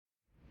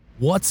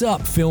What's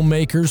up,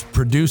 filmmakers,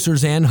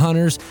 producers, and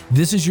hunters?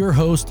 This is your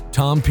host,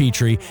 Tom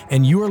Petrie,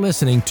 and you are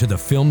listening to the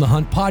Film the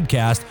Hunt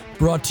podcast,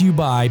 brought to you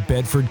by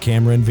Bedford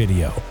Camera and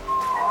Video.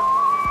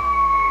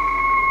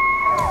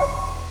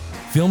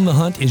 Film the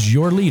Hunt is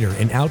your leader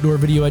in outdoor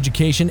video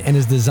education and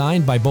is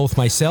designed by both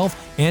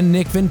myself and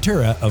Nick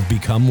Ventura of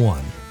Become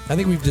One. I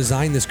think we've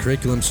designed this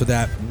curriculum so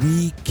that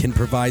we can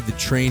provide the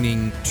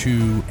training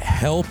to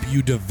help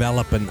you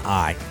develop an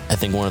eye. I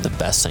think one of the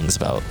best things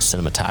about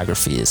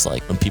cinematography is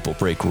like when people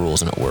break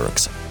rules and it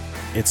works.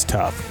 It's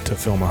tough to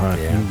film a hunt.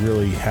 Yeah. You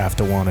really have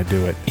to want to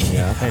do it.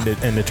 Yeah.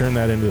 And to turn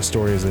that into a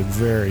story is a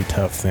very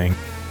tough thing.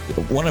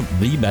 One of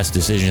the best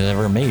decisions I've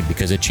ever made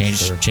because it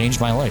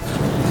changed my life.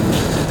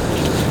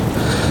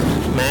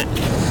 Matt.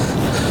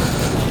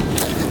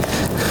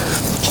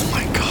 Oh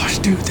my gosh,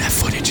 dude, that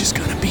footage is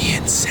going to be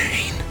insane.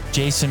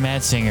 Jason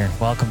Madsinger,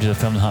 welcome to the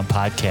Film the Hunt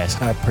podcast.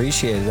 I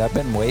appreciate it. I've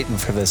been waiting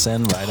for this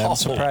invite. I'm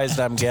surprised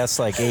I'm guest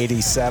like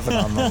 87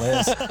 on the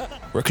list.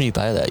 Where can you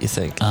buy that, you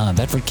think?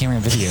 Bedford Camera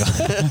and Video.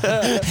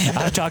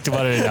 I've talked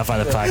about it enough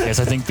on the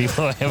podcast. I think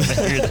people have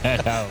figured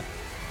that out.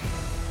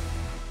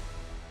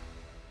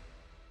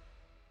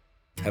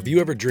 Have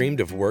you ever dreamed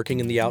of working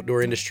in the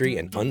outdoor industry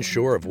and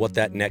unsure of what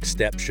that next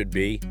step should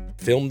be?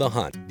 Film the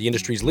Hunt, the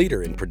industry's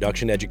leader in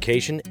production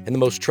education and the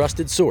most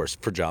trusted source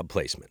for job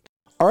placement.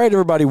 All right,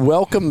 everybody,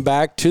 welcome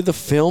back to the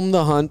Film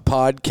the Hunt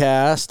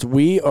podcast.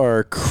 We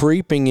are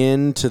creeping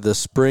into the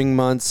spring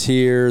months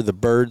here. The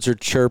birds are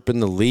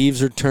chirping, the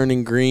leaves are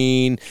turning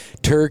green,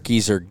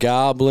 turkeys are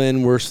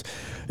gobbling.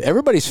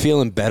 Everybody's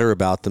feeling better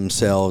about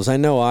themselves. I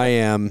know I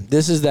am.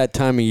 This is that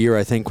time of year,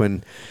 I think,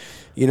 when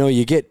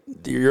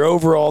you're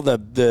over all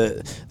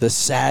the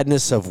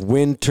sadness of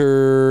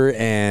winter,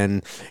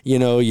 and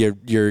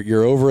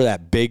you're over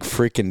that big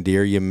freaking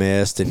deer you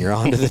missed, and you're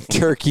onto the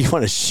turkey you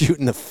want to shoot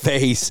in the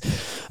face.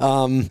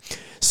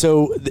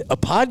 So a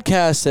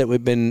podcast that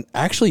we've been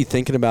actually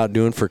thinking about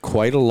doing for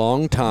quite a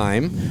long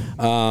time.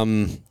 I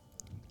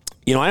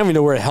don't even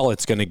know where the hell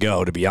it's going to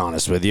go, to be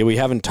honest with you. We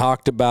haven't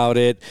talked about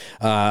it.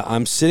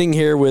 I'm sitting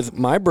here with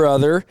my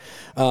brother,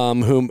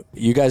 whom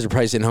you guys are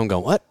probably sitting home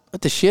going, What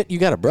the shit? You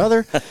got a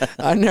brother?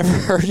 I never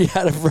heard you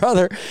had a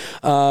brother.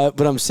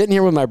 But I'm sitting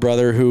here with my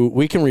brother, who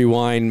we can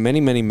rewind many,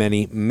 many,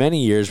 many,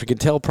 many years. We could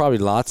tell probably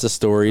lots of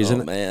stories.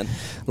 Oh, man.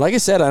 Like I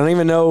said, I don't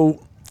even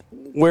know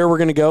where we're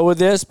going to go with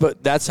this,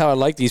 but that's how I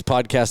like these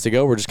podcasts to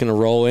go. We're just going to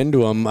roll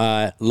into them.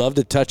 Love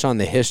to touch on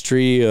the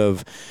history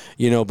of,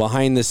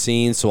 behind the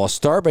scenes. So I'll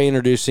start by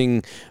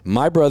introducing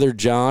my brother,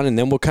 John, and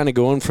then we'll kind of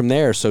go in from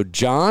there. So,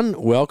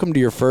 John, welcome to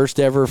your first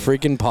ever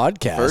freaking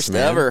podcast. First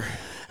man. ever.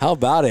 How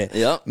about it?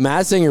 Yep.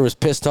 Madsinger was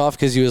pissed off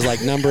because he was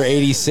like number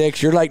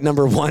 86. You're like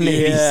number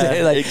 186.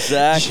 Yeah, like,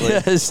 exactly.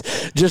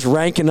 Just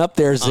ranking up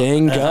there,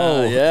 Zing,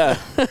 go. Yeah.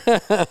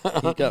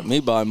 He got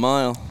me by a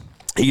mile.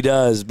 He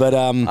does, but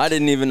I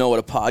didn't even know what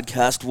a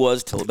podcast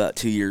was till about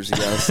 2 years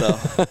ago.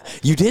 So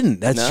you didn't.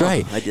 That's no,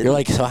 right. I didn't. You're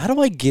like, so how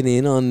do I get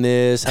in on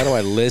this? How do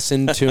I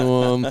listen to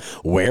them?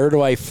 Where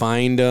do I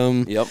find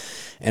them? Yep.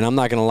 And I'm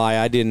not going to lie,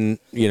 I didn't,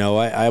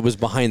 I was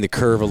behind the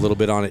curve a little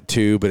bit on it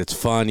too, but it's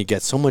fun. You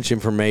get so much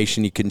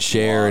information you can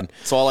share. And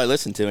that's all I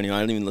listen to anyway.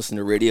 I don't even listen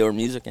to radio or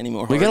music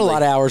anymore. We got a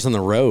lot of hours on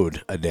the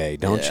road a day,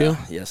 don't you?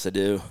 Yes, I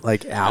do.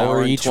 Like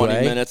hour each 20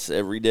 way? minutes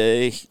every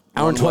day.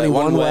 Hour and 20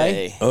 one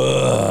way?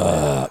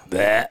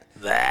 That.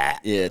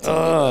 Yeah,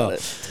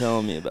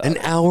 tell me about it. An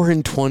hour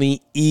and 20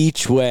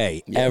 each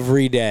way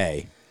every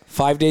day.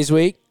 5 days a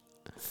week?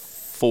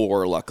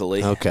 4,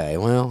 luckily. Okay,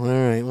 well, all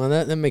right. Well,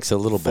 that makes it a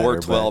little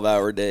better. 4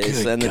 12-hour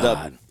days.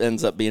 Good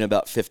Ends up being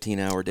about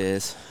 15-hour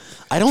days.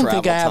 I don't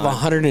think I have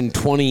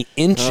 120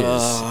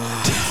 inches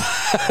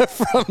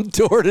from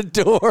door to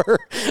door.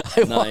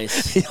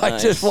 I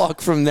just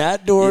walk from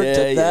that door to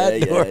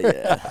that door.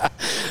 Yeah.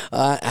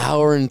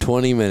 Hour and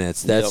 20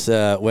 minutes. That's,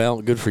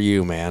 good for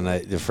you, man,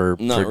 for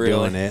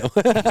doing it.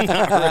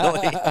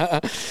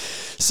 Not really.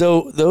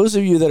 So those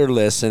of you that are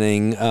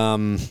listening,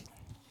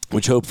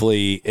 which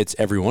hopefully it's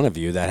every one of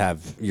you that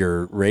have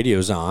your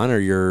radios on or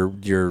your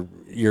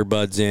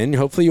earbuds in,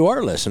 hopefully you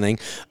are listening.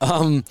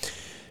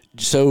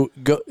 So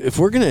if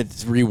we're going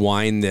to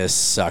rewind this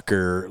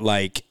sucker,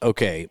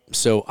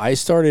 so I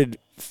started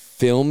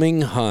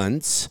filming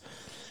hunts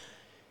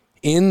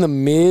in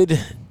the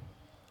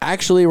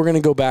actually we're going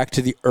to go back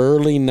to the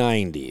early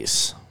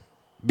 90s,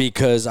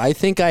 because I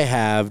think I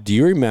have, do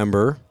you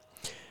remember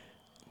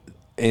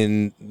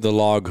in the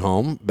log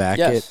home back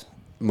at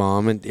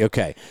Mom and,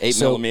 okay. 8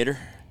 millimeter?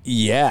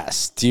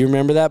 Yes. Do you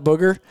remember that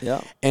booger?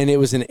 Yeah. And it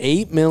was an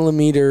 8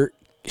 millimeter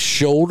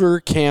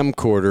shoulder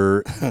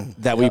camcorder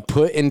that we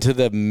put into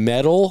the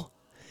metal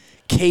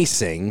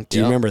casing. Do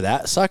you remember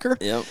that sucker?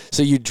 Yep.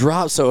 So you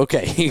drop. So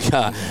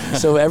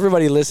so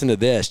everybody listen to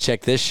this.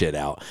 Check this shit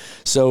out.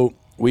 So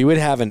we would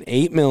have an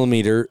 8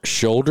 millimeter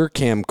shoulder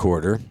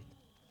camcorder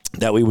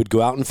that we would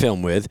go out and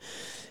film with.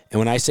 And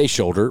when I say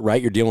shoulder,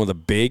 right, you're dealing with a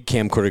big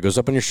camcorder. It goes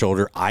up on your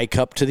shoulder, eye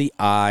cup to the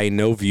eye,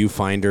 no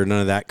viewfinder,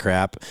 none of that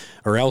crap,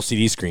 or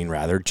LCD screen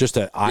rather, just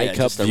an eye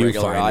cup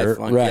viewfinder,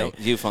 right?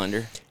 Yeah,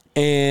 viewfinder.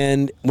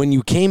 And when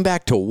you came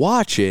back to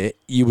watch it,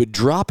 you would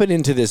drop it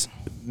into this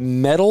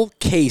metal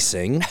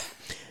casing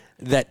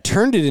that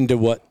turned it into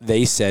what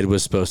they said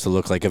was supposed to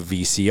look like a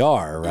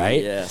VCR,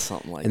 right? Yeah,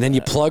 something like that. And then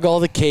you plug all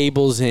the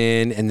cables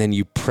in, and then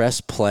you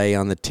press play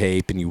on the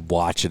tape, and you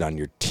watch it on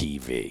your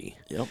TV.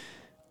 Yep.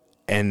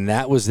 And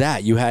that was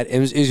that. You had it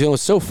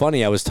was so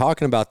funny. I was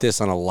talking about this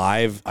on a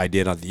live I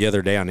did the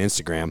other day on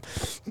Instagram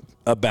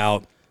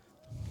about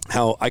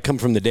how I come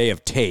from the day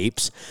of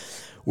tapes,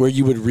 where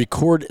you would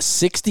record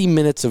 60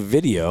 minutes of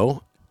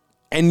video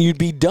and you'd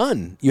be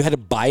done. You had to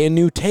buy a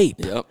new tape.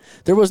 Yep.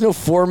 There was no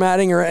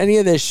formatting or any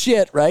of this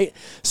shit, right?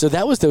 So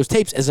that was those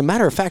tapes. As a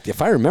matter of fact,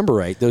 if I remember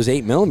right, those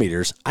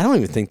 8mm, I don't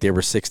even think they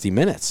were 60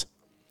 minutes.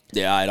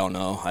 Yeah, I don't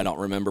know. I don't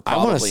remember. I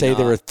want to say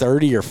they were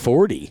 30 or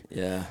 40.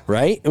 Yeah.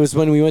 Right? It was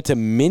when we went to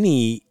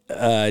mini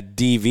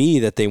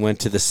DV that they went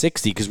to the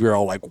 60 because we were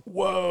all like,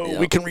 whoa,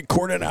 we can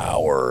record an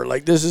hour.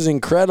 Like, this is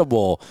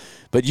incredible.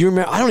 But you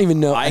remember, I don't even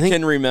know. I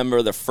can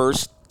remember the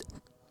first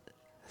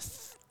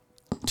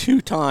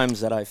 2 times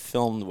that I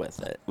filmed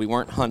with it. We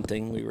weren't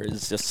hunting. It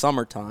was just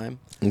summertime.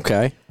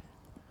 Okay.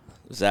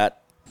 It was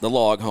at the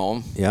log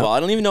home. Yeah. Well,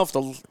 I don't even know if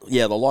the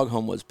log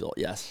home was built,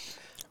 yes.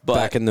 But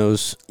back in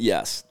those.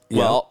 Yes. Yeah.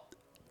 Well,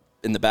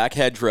 in the back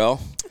hedgerow,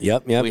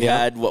 we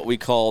had what we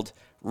called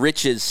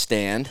Rich's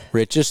stand.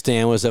 Rich's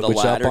stand was the which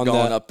ladder up on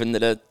going the, up into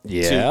the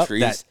Yep, 2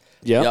 trees.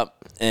 Yep.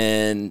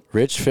 And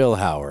Rich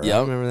Philhauer. yep. I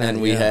remember that.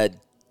 And we had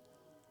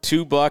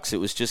 2 bucks. It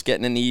was just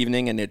getting in the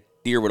evening, and the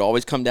deer would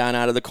always come down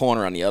out of the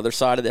corner on the other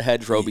side of the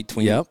hedgerow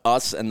between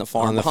us and the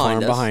farm on the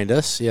behind farm us. behind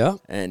us. Yeah.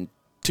 And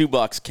 2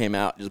 bucks came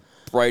out just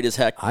bright as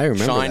heck, I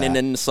remember shining that.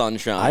 in the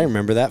sunshine. I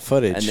remember that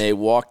footage. And they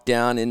walked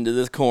down into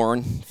the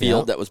corn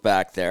field that was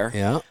back there.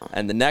 Yeah.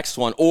 And the next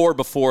one, or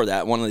before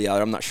that, one or the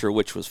other, I'm not sure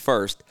which was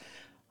first,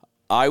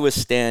 I was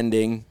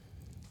standing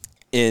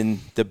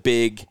in the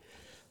big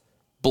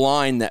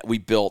blind that we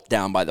built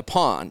down by the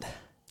pond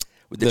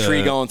with the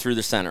tree going through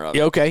the center of it.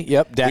 Okay,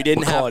 yep. We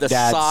didn't have the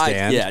sides.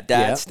 stand. Yeah,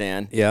 dad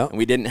stand. Yeah. And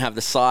we didn't have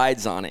the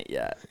sides on it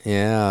yet.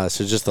 Yeah,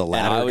 so just the And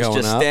ladder I was going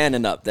just up.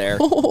 standing up there.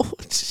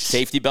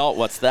 Safety belt,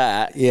 what's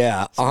that?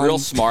 Yeah. It's real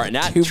smart. And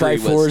that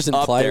 2x4s tree was and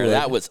up plywood. there.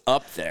 That was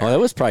up there. Oh, that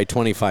was probably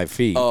 25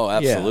 feet. Oh,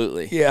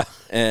 absolutely. Yeah.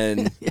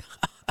 And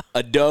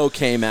a doe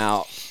came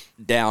out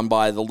down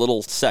by the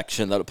little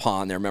section of the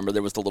pond there. Remember,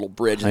 there was the little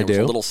bridge, and there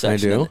was a little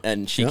section,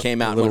 and she came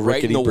out and went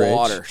right in the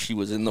water. She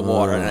was in the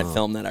water, and I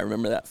filmed that. I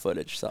remember that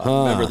footage. So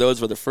I remember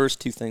those were the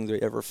first 2 things we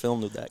ever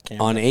filmed with that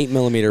camera. On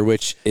 8mm,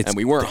 which it's... And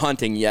we weren't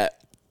hunting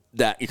yet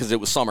because it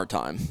was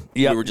summertime.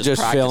 Yep, we were just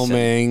practicing.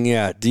 filming.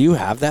 Yeah. Do you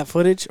have that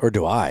footage, or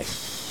do I?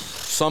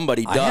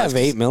 Somebody does. I have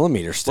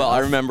 8mm stuff. Well, I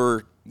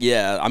remember...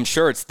 Yeah, I'm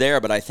sure it's there,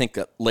 but I think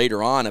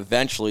later on,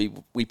 eventually,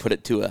 we put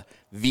it to a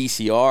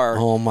VCR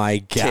Oh my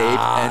god! tape,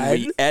 and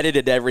we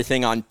edited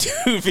everything on 2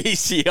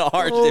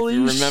 VCRs. Holy if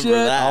you remember shit.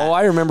 that. Oh,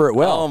 I remember it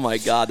well. Oh my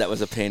god, that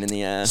was a pain in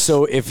the ass.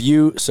 So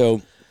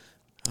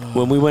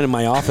when we went in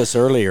my office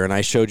earlier, and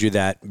I showed you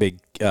that big,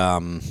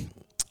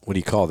 what do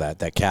you call that?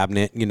 That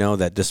cabinet,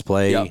 that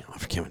display. Yep. I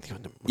can't think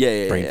of the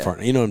Yeah.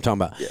 fart. You know what I'm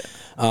talking about?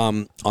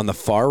 Yeah. On the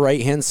far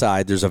right hand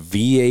side, there's a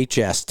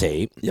VHS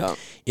tape. Yeah.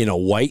 In a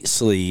white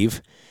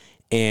sleeve.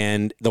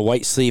 And the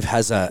white sleeve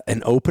has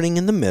an opening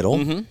in the middle.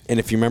 Mm-hmm. And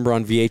if you remember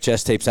on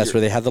VHS tapes, that's where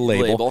they have the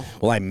label.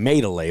 Well, I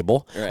made a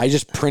label. Right. I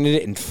just printed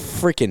it and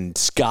freaking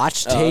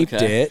scotch taped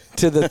it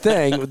to the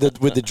thing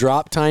with the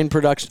drop time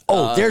production.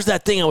 Oh, there's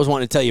that thing I was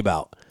wanting to tell you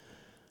about.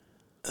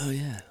 Oh,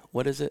 yeah.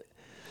 What is it?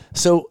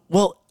 So,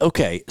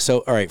 okay.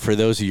 So, all right, for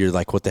those of you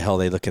like, what the hell are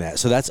they looking at?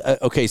 So that's,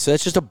 okay, so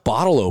that's just a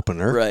bottle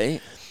opener. Right.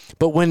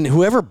 But when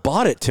whoever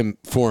bought it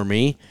for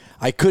me,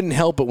 I couldn't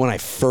help but when I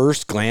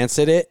first glanced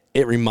at it,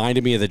 it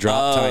reminded me of the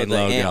Drop Tine the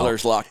logo.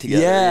 antlers locked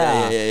together.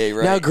 Yeah.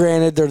 Right. Now,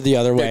 granted, they're the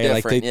other way. They're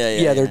Like different.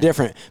 they're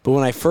different. But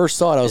when I first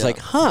saw it, I was like,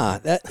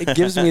 it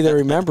gives me the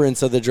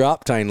remembrance of the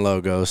Drop Tine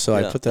logo. So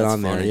I put that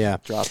on there. Yeah.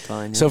 Drop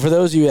Tine. Yeah. So for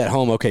those of you at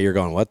home, okay, you're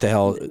going, what the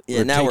hell?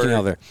 Yeah, now we're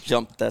over there.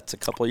 jumped. That's a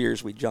couple of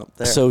years we jumped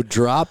there. So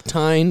Drop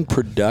Tine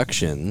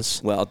Productions.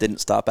 Well, it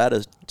didn't start out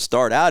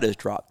as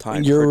Drop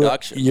Tine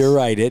Productions. You're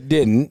right. It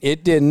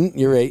didn't.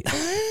 You're right.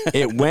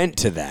 It went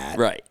to that.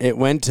 Right. It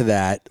went to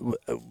that.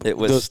 It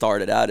was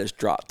started out as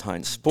Drop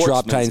Tine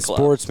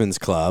Sportsman's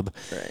Club.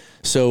 Right.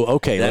 So,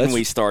 okay. Then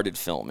we started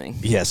filming.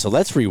 Yeah, so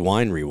let's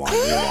rewind,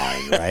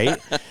 right?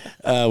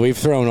 We've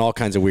thrown all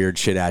kinds of weird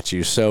shit at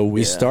you. So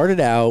we started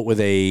out with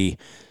a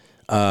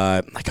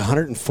like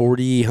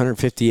 140,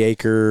 150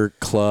 acre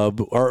club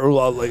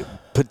or like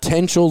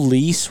potential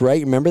lease,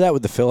 right? Remember that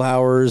with the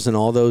Philhauers and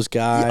all those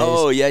guys?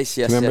 Oh, yes.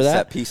 Remember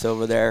that piece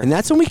over there. And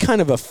that's when we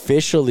kind of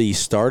officially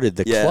started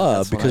the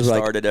club because we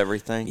started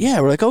everything.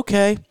 Yeah, we're like,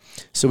 okay.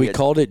 So we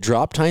called it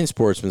Drop Tine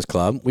Sportsman's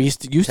Club. You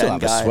still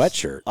have guys. a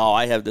sweatshirt. Oh,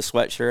 I have the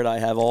sweatshirt. I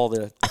have all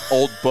the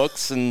old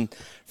books and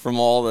from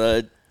all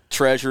the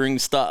treasuring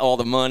stuff, all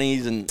the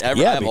monies and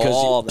everything. Yeah, because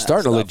all you're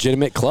starting a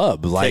legitimate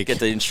club. Like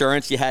the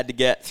insurance you had to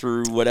get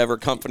through whatever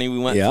company we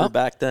went through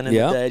back then in the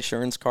day.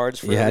 Insurance cards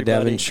for everybody. You had to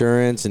have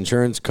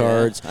insurance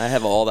cards. I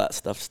have all that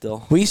stuff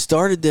still. We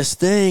started this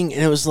thing,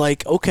 and it was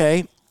like,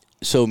 okay,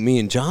 so me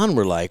and John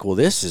were like, well,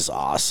 this is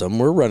awesome.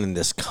 We're running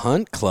this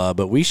hunt club,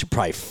 but we should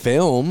probably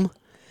film.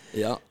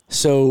 Yeah.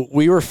 So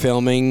we were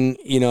filming,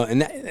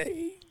 and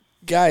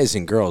guys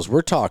and girls,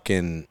 we're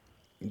talking,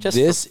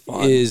 this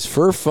is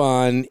for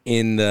fun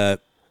in the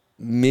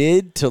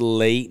mid to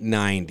late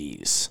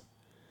 90s.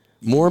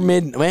 More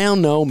mid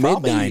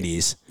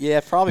 90s. Yeah,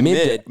 probably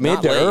mid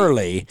to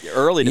early.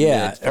 Early to mid.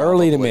 Yeah,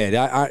 early to mid.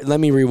 Let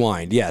me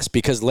rewind. Yes,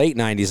 because late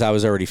 90s, I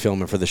was already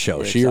filming for the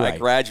show. So you're right. I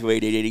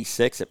graduated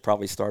 86. It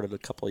probably started a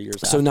couple of years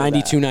after So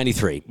 92, that.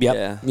 93.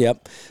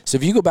 Yep. So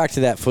if you go back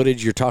to that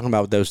footage, you're talking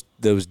about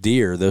those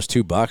deer, those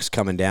 2 bucks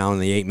coming down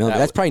in the 8 millimeter.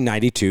 That's probably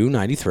 92,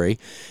 93.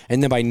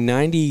 And then by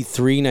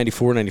 93,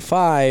 94,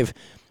 95,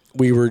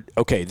 we were,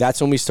 okay,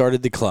 that's when we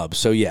started the club.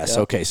 So yes,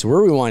 okay, so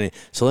we're rewinding.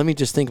 So let me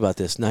just think about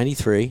this.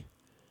 93.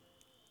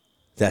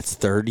 That's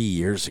 30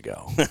 years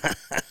ago.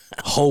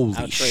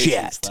 Holy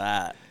shit.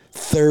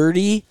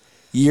 30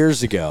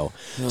 years ago.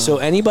 So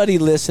anybody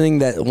listening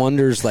that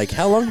wonders, like,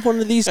 how long have one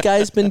of these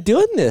guys been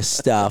doing this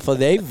stuff? Are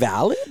they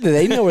valid? Do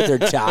they know what they're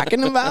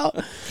talking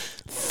about?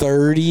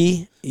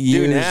 30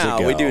 years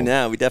ago. We do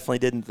now. We definitely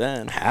didn't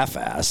then.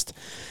 Half-assed.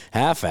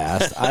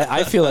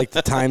 I feel like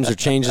the times are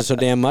changing so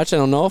damn much. I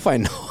don't know if I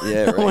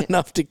know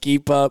enough to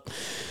keep up.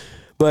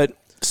 But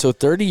so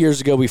 30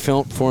 years ago, we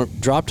filmed for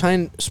Drop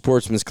Time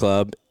Sportsman's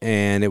Club,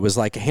 and it was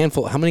like a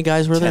handful. How many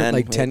guys were there?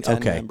 Like 10. 10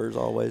 okay, members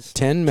always.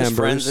 10 members,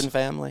 friends and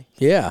family.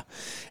 Yeah,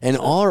 and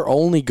our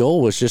only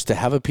goal was just to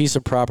have a piece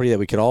of property that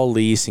we could all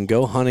lease and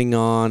go hunting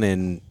on,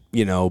 and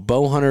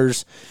bow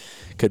hunters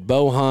could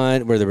bow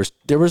hunt. Where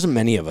there wasn't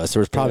many of us. There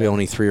was probably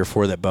only 3 or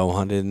 4 that bow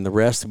hunted, and the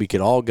rest we could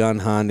all gun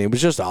hunt. It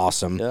was just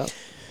awesome. Yeah.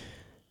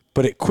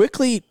 But it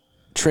quickly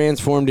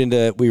transformed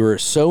into, we were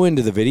so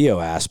into the video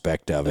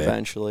aspect of it.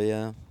 Eventually,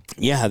 yeah.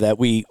 Yeah, that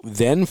we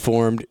then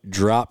formed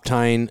Drop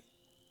Time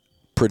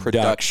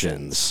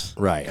Productions.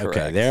 Right.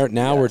 Correct. Okay.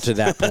 Now we're to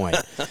that point.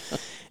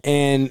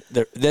 And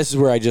this is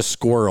where I just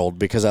squirreled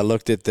because I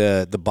looked at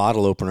the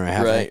bottle opener I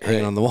have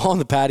hanging on the wall in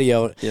the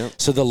patio. Yep.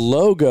 So the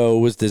logo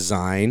was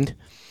designed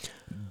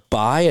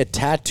by a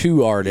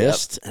tattoo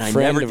artist. Yep. And I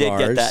friend never of did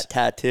ours. get that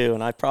tattoo,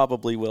 and I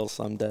probably will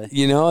someday.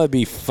 It'd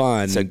be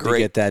fun to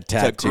get that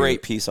tattoo. It's a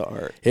great piece of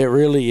art. It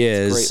really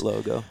is. It's a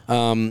great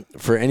logo.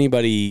 For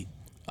anybody,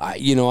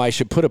 I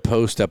should put a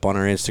post up on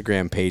our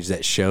Instagram page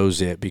that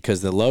shows it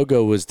because the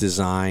logo was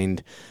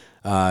designed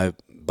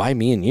by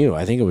me and you.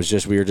 I think it was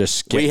just we had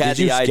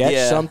the idea.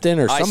 Sketch something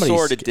or somebody? I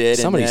sort of did.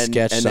 Somebody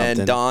sketched something. And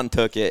then Don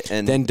took it.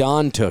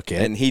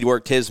 And he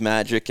worked his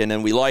magic, and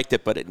then we liked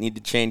it, but it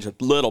needed to change a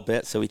little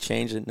bit, so we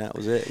changed it, and that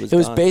was it. It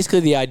was basically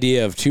the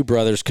idea of 2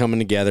 brothers coming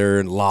together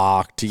and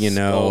locked.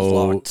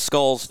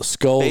 Skulls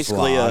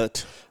basically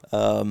locked.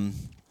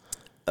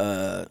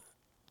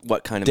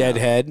 What kind of dead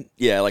mount? head?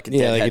 Yeah, like a dead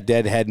head. Like a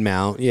dead head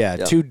mount. Yeah,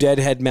 2 dead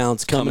head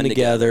mounts coming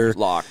together,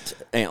 locked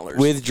antlers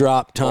with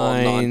drop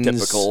tines,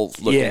 non-typical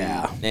looking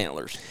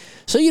antlers.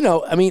 So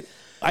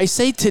I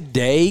say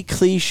today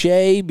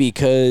cliche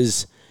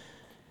because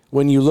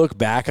when you look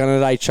back on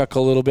it, I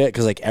chuckle a little bit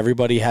because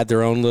everybody had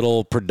their own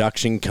little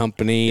production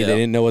company. Yep. They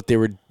didn't know what they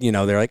were.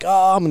 They're like,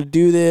 oh, I'm going to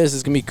do this.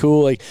 It's going to be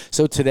cool.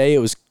 So today it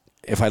was.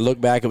 If I look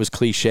back, it was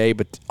cliche,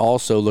 but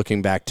also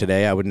looking back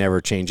today, I would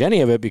never change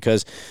any of it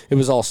because it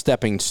was all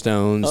stepping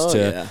stones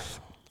to,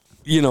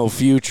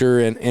 future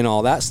and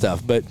all that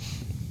stuff. But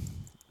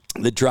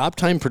the Drop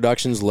Time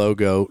Productions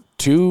logo,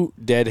 2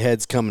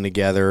 deadheads coming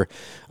together,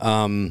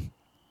 then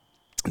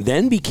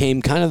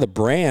became kind of the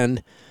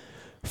brand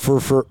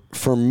for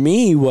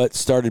me. What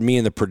started me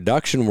in the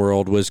production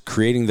world was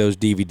creating those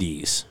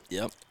DVDs.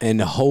 Yep. And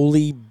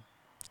holy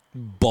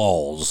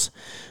balls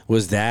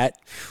was that.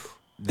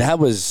 That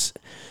was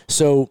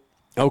so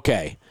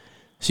okay.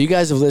 So you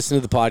guys have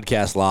listened to the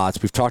podcast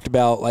lots. We've talked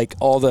about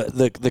all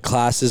the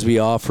classes we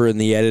offer and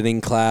the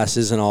editing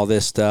classes and all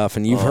this stuff,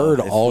 and you've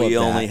heard all of that. We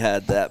only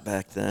had that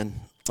back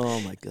then. Oh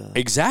my God.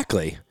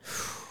 Exactly.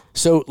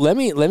 So let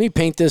me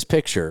paint this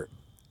picture.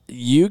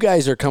 You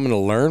guys are coming to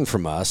learn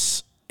from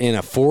us in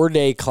a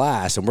 4-day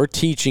class, and we're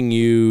teaching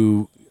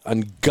you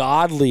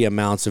ungodly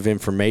amounts of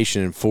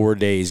information in 4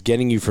 days,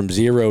 getting you from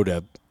zero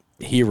to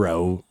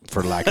hero,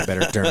 for lack of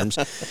better terms,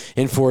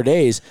 in 4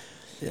 days.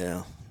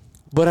 Yeah.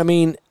 But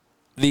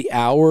the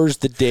hours,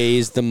 the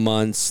days, the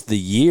months, the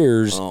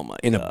years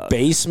in a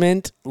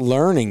basement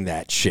learning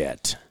that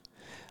shit.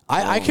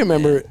 I can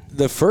remember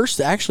the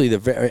first,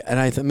 and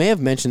I may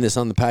have mentioned this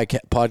on the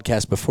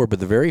podcast before,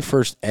 but the very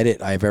first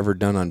edit I've ever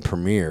done on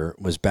Premiere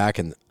was back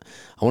in,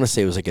 I want to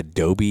say it was like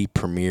Adobe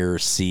Premiere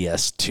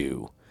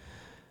CS2.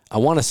 I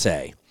want to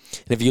say.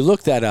 And if you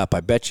look that up,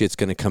 I bet you it's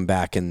going to come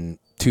back in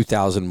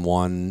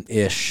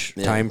 2001-ish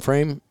time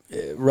frame,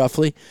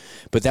 roughly.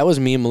 But that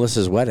was me and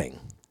Melissa's wedding.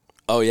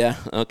 Oh, yeah?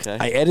 Okay.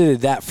 I edited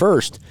that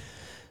first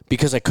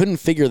because I couldn't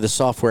figure the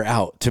software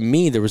out. To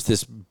me, there was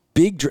this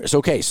big...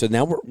 so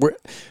now we're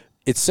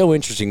it's so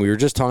interesting. We were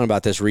just talking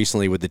about this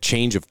recently with the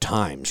change of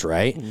times,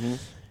 right? Mm-hmm.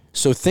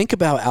 So think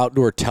about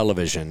outdoor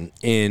television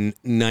in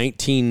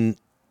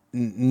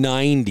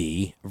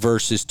 1990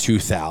 versus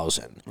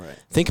 2000. Right.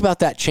 Think about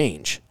that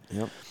change.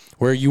 Yep.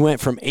 where you went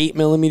from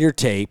 8mm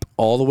tape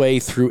all the way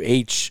through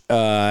mini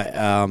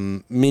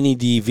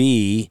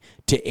DV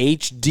to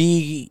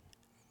HD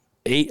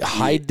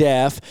high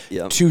def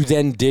to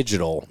then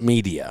digital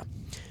media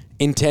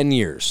in 10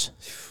 years.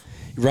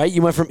 Right?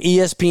 You went from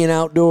ESPN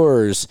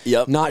Outdoors,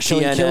 not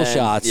showing TNN, kill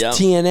shots,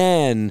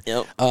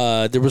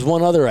 TNN. There was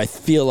one other, I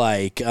feel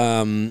like.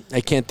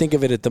 I can't think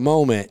of it at the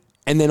moment.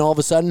 And then all of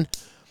a sudden,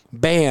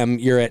 bam,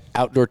 you're at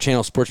Outdoor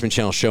Channel, Sportsman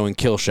Channel showing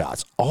kill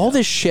shots. All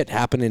this shit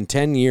happened in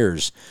 10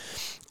 years.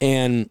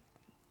 And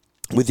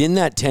within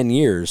that 10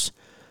 years,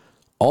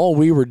 all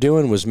we were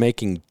doing was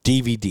making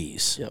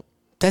DVDs. Yep.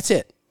 That's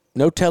it.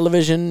 No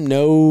television,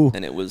 no...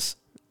 And it was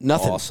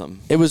nothing. Awesome.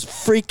 It was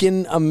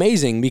freaking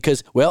amazing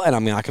because, well, and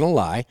I'm not going to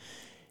lie, it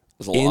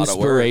was a lot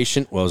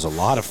inspiration. Of work. Well, it was a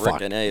lot of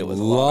fucking it was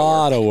a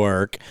lot of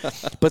work.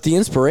 But the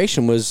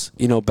inspiration was,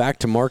 back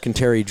to Mark and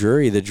Terry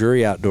Drury, the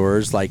Drury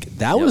Outdoors. Like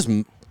that was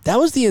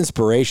the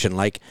inspiration.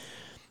 Like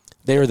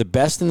they were the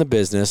best in the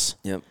business.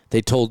 Yep.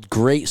 They told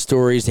great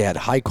stories. They had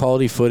high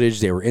quality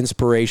footage. They were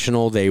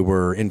inspirational. They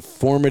were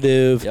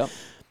informative. Yep.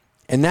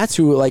 And that's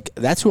who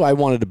I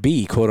wanted to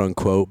be, quote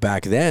unquote,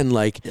 back then.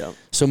 Like,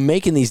 so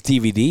making these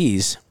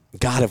DVDs,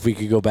 God, if we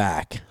could go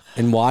back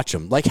and watch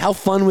them, like, how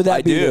fun would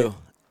that be?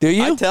 Do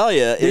you? I tell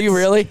you. Do you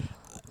really?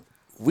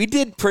 We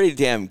did pretty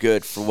damn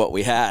good for what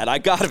we had. I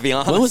got to be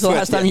honest. When was the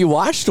last time you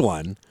watched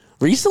one?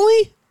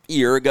 Recently? A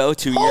year ago,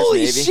 2 years Holy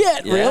maybe.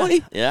 Shit,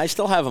 really? Yeah, I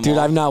still have them. Dude,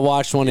 all. I've not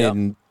watched one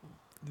in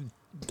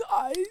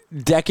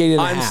decade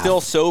and a half. I'm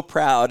still so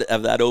proud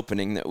of that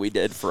opening that we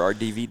did for our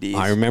DVDs.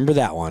 I remember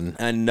that one.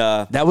 And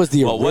that was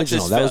the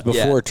original. That was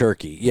before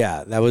Turkey.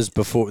 Yeah, that was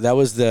before. That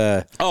was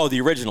the... Oh,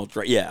 the original.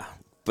 Yeah.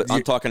 But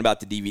I'm talking about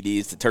the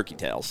DVDs, the Turkey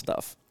Tail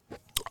stuff.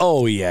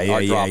 Oh, yeah. That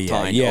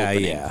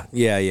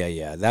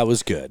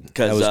was good.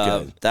 That was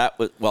good. That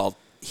was, well,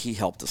 he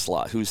helped us a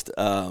lot. Who's...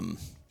 I'm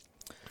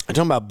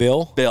talking about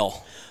Bill?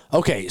 Bill.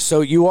 Okay,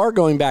 so you are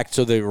going back.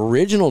 So the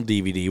original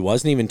DVD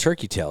wasn't even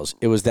Turkey Tails.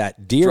 It was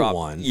that deer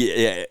one.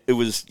 Yeah, it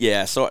was.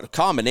 Yeah, so a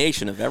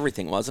combination of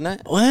everything, wasn't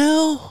it?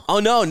 Well,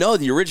 no,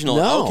 the original.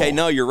 No. Okay,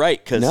 no, you're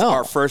right because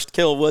our first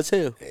kill was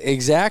who?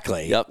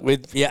 Exactly. Yep.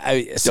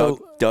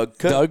 Doug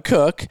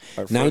Cook,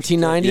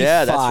 1995.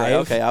 Yeah, that's right.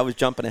 Okay, I was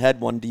jumping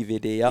ahead one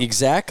DVD. Yep.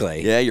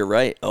 Exactly. Yeah, you're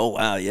right. Oh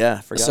wow,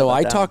 yeah. So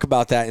I talk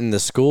about that in the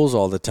schools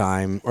all the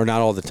time, or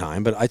not all the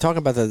time, but I talk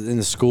about that in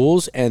the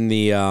schools and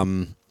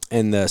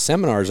the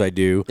seminars I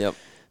do,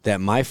 that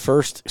my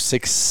first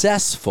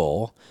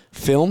successful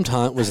filmed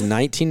hunt was in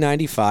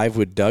 1995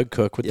 with Doug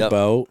Cook with the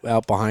bow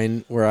out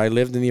behind where I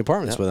lived in the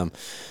apartments with him.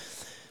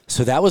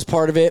 So that was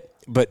part of it.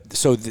 But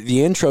so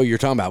the intro you're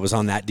talking about was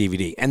on that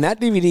DVD. And that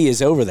DVD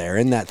is over there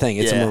in that thing.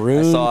 It's a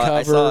maroon cover.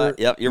 I saw it.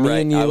 Yep, you're me right.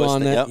 And you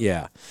on it.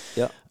 Yep.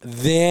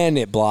 Then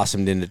it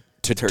blossomed into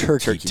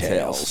Turkey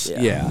Tails.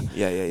 Yeah.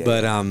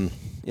 But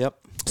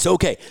So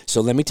okay,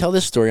 so let me tell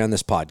this story on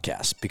this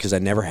podcast because I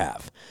never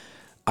have.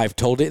 I've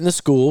told it in the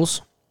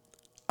schools.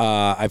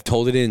 I've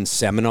told it in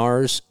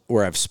seminars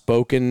where I've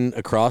spoken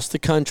across the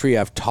country.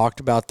 I've talked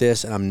about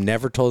this, and I've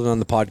never told it on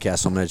the podcast,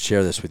 so I'm going to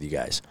share this with you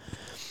guys.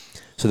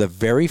 So the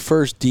very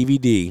first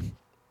DVD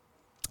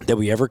that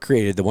we ever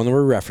created, the one that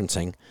we're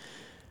referencing,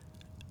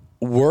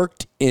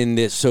 worked in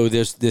this. So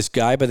there's this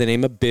guy by the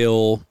name of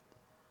Bill,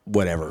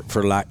 whatever,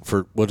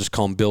 we'll just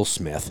call him Bill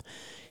Smith.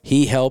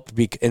 He helped,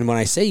 and when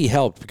I say he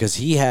helped, because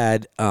he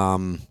had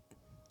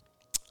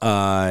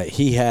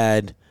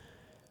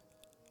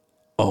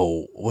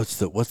what's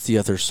the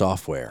other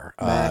software?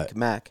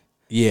 Mac.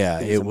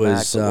 Yeah, it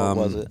was. What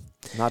was it?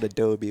 Not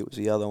Adobe. It was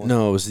the other one.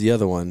 No, it was the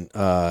other one.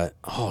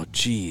 Oh,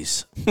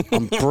 geez,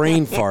 I'm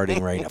brain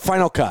farting right now.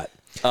 Final Cut.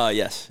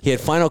 Yes. He had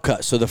Final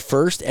Cut. So the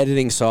first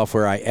editing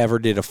software I ever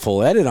did a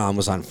full edit on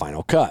was on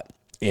Final Cut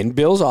in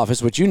Bill's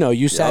office, which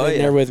you sat in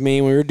there with me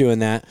and we were doing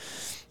that.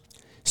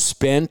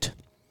 Spent,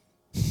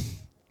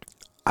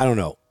 I don't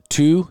know,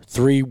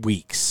 2-3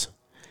 weeks.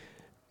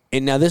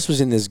 And now this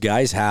was in this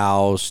guy's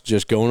house,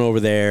 just going over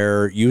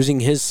there, using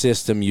his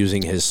system,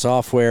 using his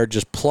software,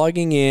 just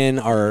plugging in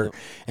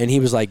and he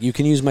was like, you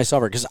can use my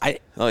software. Because I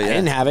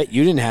didn't have it.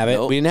 You didn't have it.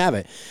 Nope. We didn't have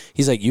it.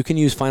 He's like, you can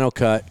use Final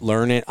Cut,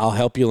 learn it. I'll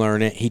help you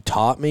learn it. He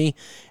taught me,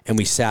 and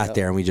we sat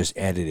there and we just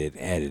edited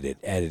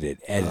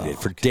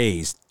for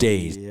days,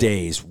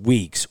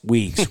 weeks.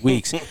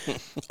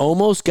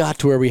 Almost got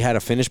to where we had a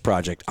finished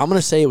project. I'm going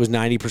to say it was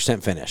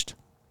 90% finished.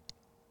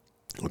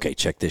 Okay,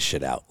 check this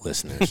shit out,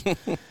 listeners.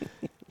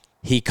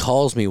 He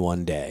calls me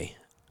one day,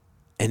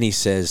 and he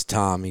says,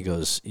 Tom, he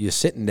goes, you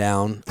sitting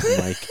down? I'm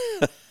like,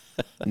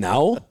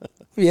 no,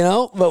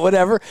 but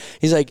whatever.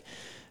 He's like,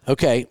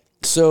 okay,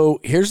 so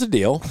here's the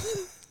deal.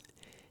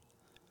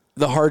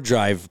 The hard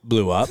drive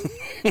blew up.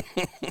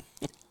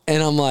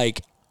 And I'm like,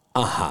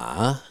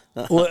 what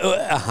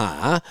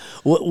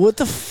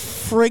the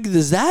frig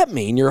does that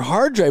mean? Your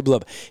hard drive blew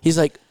up. He's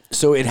like,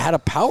 so it had a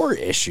power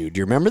issue. Do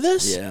you remember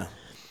this? Yeah.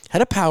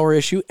 Had a power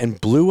issue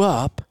and blew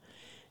up.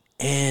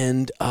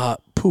 And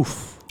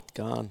poof,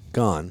 gone.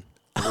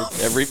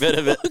 Every bit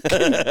of it,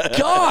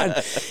 gone.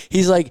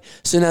 He's like,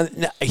 so now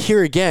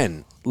here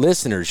again,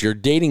 listeners, you're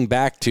dating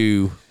back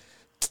to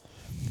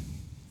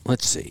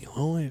let's see.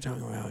 What are you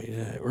talking about?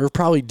 We're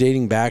probably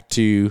dating back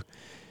to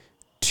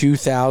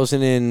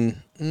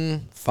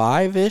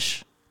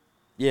 2005-ish.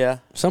 Yeah.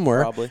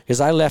 Somewhere. Probably.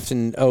 Because I left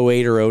in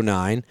 08 or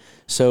 09.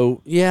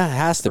 So, yeah, it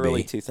has to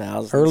Early be.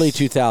 2000s. Early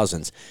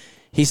 2000s.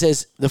 He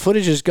says, the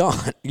footage is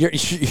gone. Your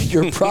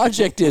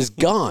project is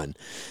gone.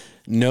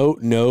 No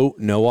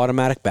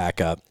automatic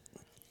backup.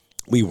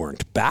 We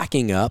weren't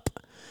backing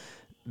up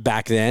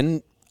back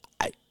then.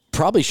 I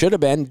probably should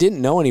have been.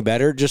 Didn't know any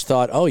better. Just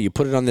thought, oh, you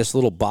put it on this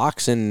little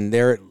box and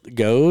there it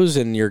goes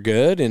and you're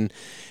good. And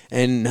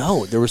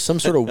no, there was some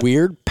sort of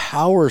weird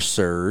power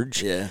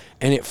surge. Yeah.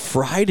 And it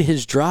fried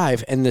his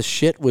drive and the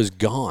shit was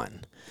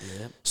gone.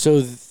 Yep.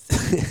 So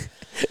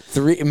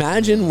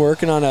imagine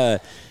working on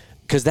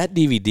because that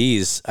DVD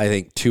is, I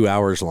think, 2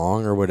 hours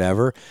long or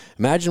whatever.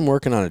 Imagine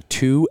working on a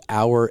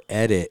 2-hour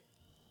edit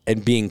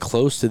and being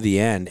close to the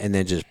end and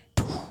then just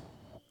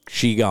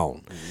she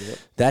gone. Yep.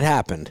 That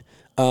happened.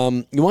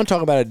 You want to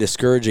talk about a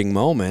discouraging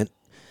moment?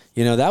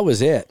 That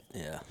was it.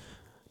 Yeah.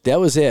 That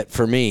was it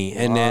for me.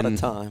 A lot of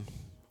time.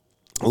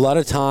 A lot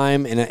of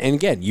time. And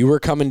again, you were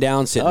coming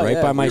down, sitting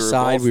right by my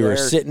side. We were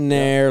sitting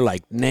there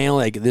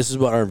this is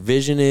what our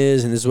vision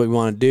is and this is what we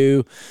want to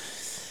do.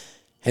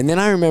 And then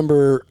I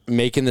remember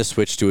making the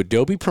switch to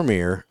Adobe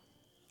Premiere,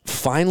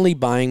 finally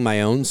buying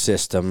my own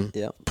system,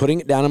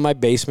 putting it down in my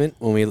basement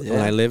when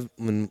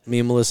me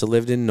and Melissa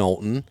lived in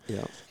Knowlton.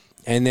 Yeah.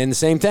 And then the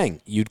same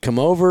thing. You'd come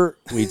over,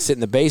 we'd sit in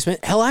the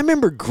basement. Hell, I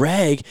remember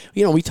Greg,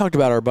 we talked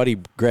about our buddy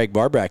Greg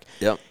Barbrack.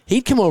 Yep.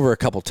 He'd come over a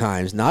couple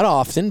times, not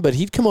often, but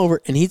he'd come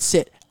over and he'd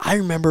sit. I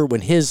remember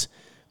when his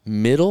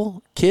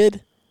middle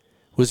kid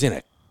was in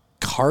a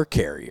car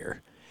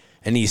carrier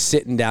and he's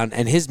sitting down,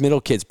 and his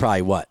middle kid's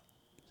probably what?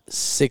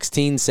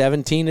 16,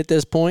 17 at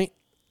this point.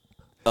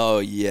 Oh,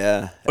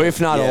 yeah. Or if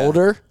not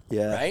older.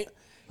 Yeah. Right?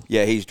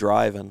 Yeah, he's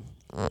driving.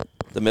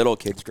 The middle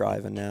kid's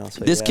driving now.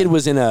 So this kid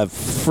was in a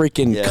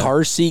freaking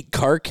car seat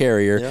car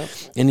carrier,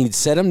 and he'd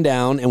set him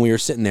down, and we were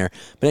sitting there.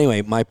 But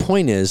anyway, my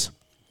point is,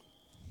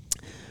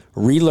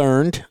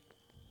 relearned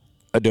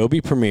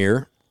Adobe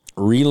Premiere,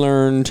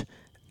 relearned,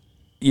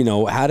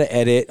 how to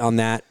edit on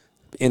that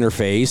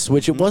interface,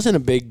 which it wasn't a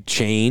big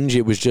change.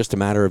 It was just a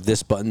matter of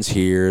this button's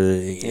here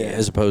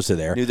as opposed to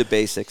there. Knew the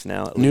basics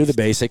now. Knew the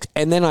basics.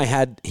 And then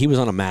he was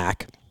on a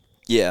Mac.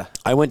 Yeah.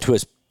 I went to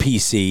his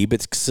PC,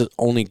 but it's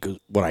only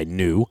what I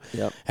knew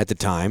at the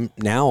time.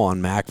 Now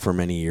on Mac for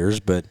many years,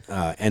 but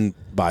and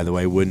by the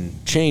way,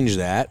 wouldn't change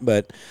that.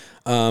 But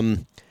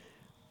long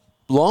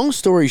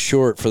story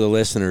short for the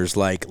listeners,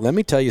 let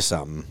me tell you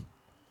something.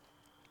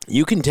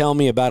 You can tell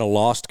me about a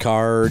lost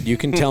card. You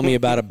can tell me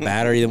about a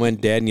battery that went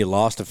dead and you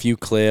lost a few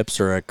clips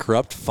or a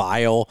corrupt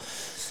file.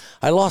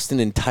 I lost an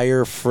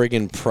entire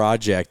friggin'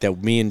 project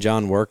that me and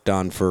John worked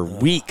on for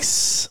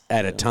weeks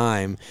at a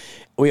time.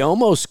 We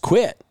almost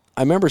quit.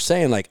 I remember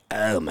saying,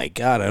 oh, my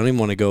God, I don't even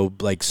want to go,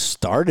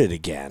 start it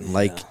again.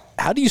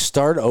 How do you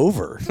start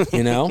over,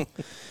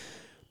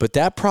 But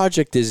that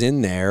project is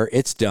in there.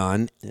 It's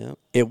done. Yep.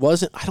 It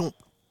wasn't,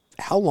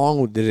 how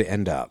long did it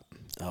end up?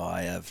 Oh,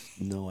 I have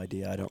no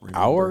idea. I don't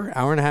remember.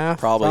 Hour and a half?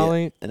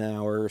 Probably an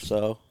hour or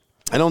so.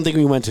 I don't think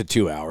we went to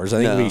 2 hours.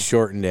 I think we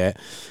shortened it.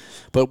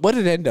 But what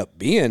it ended up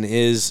being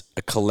is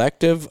a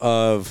collective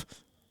of,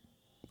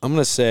 I'm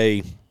going to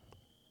say,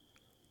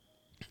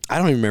 I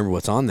don't even remember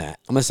what's on that.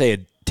 I'm going to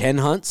say 10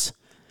 hunts.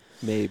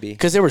 Maybe.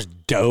 Because there was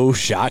doe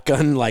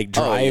shotgun,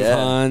 drive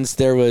hunts.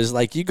 There was,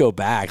 you go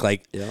back,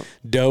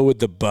 doe with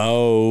the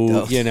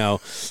bow, Doe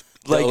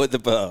with the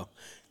bow.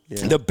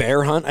 Yeah. The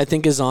bear hunt, I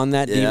think, is on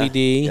that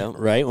DVD,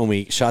 right? When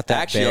we shot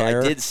that bear. Actually,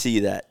 I did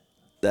see that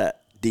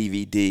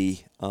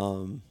DVD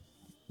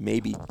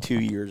maybe 2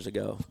 years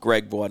ago.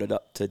 Greg brought it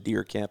up to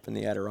deer camp in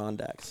the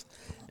Adirondacks.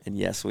 And,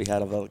 yes, we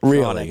had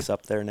electronics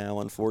up there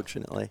now,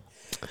 unfortunately.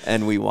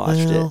 And we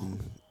watched it.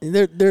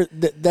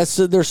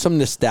 There's some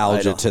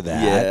nostalgia to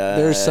that. Yeah,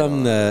 there's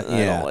some. I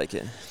don't like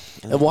it.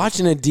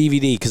 Watching a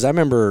DVD, because I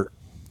remember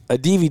a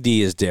DVD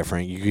is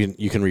different.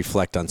 You can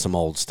reflect on some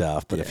old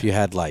stuff, but if you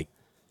had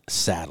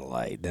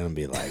satellite, then it'd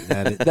be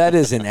that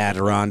is an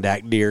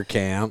Adirondack deer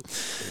camp.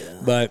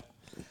 Yeah. But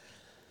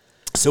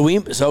so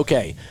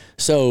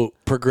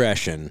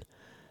progression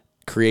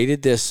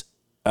created this.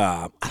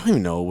 I don't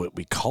even know what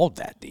we called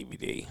that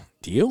DVD.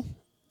 Do you?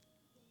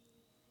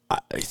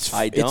 It's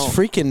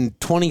freaking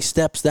 20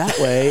 steps that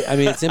way. I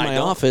mean, it's in my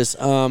office.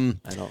 I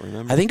don't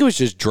remember. I think it was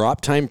just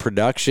Drop Time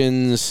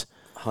Productions.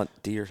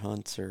 Deer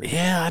hunts or...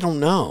 Yeah, I don't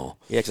know.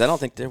 Yeah, because I don't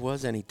think there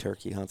was any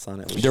turkey hunts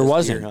on it. There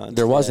wasn't.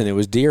 There wasn't. It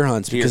was deer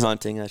hunts. Deer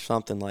hunting or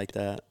something like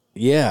that.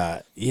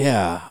 Yeah.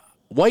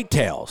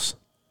 Whitetails.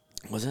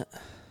 Was it?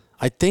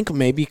 I think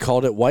maybe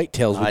called it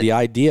whitetails with the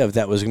idea of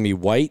that was going to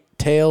be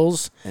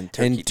whitetails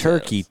and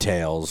turkey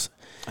tails.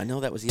 I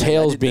know that was...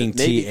 Tails being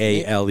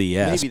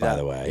Tales, by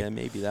the way. Yeah,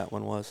 maybe that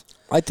one was.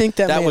 I think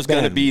that was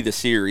going to be the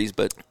series,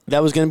 but...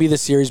 That was going to be the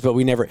series, but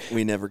we never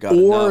got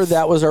Or enough.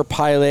 That was our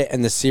pilot,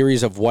 and the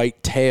series of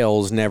White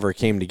Tails never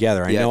came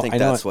together. I think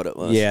that's what it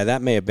was. Yeah,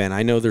 that may have been.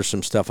 I know there's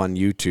some stuff on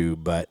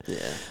YouTube, but... Yeah.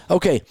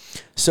 Okay,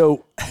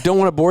 so don't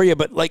want to bore you,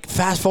 but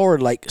fast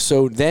forward,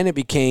 so then it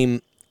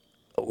became...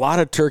 lot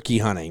of turkey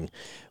hunting.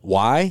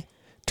 Why?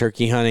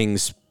 Turkey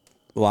hunting's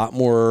a lot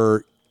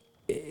more.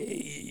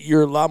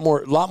 You're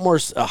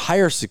a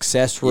higher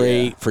success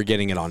rate for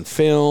getting it on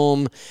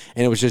film,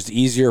 and it was just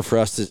easier for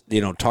us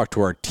to talk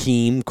to our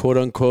team, quote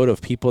unquote,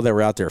 of people that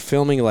were out there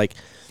filming. Like,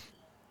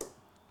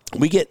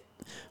 we get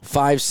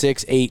 5,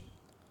 6, 8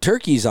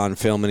 turkeys on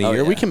film in a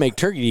year. We can make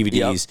turkey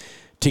DVDs.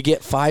 To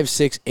get 5,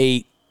 6,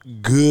 8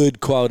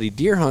 good quality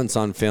deer hunts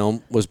on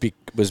film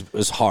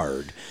was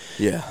hard.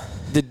 Yeah.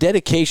 The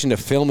dedication to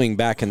filming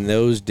back in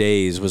those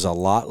days was a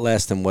lot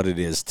less than what it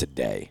is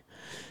today.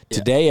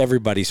 Today,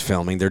 everybody's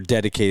filming. They're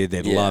dedicated.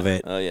 They love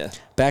it. Oh, yeah.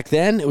 Back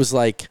then, it was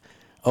like,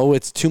 oh,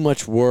 it's too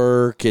much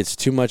work. It's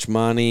too much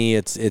money.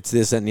 It's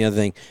this, that, and the other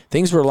thing.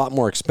 Things were a lot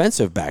more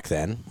expensive back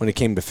then when it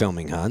came to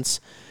filming hunts.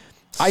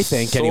 I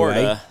think,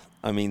 anyway.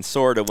 I mean,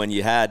 sort of when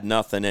you had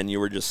nothing and you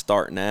were just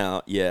starting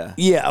out, yeah.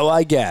 Yeah, well,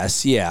 I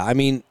guess, yeah. I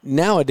mean,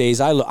 nowadays,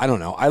 I don't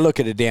know. I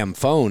look at a damn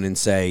phone and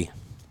say,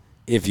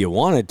 if you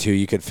wanted to,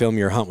 you could film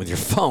your hunt with your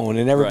phone,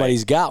 and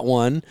everybody's got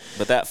one.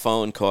 But that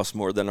phone costs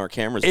more than our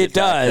cameras. It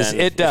does. Then,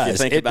 it does.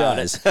 Think it about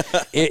does.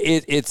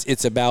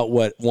 It's about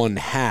what one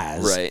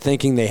has,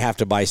 thinking they have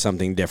to buy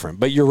something different.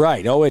 But you're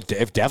right. Oh, it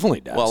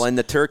definitely does. Well, in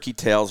the turkey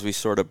tales, we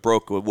sort of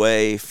broke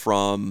away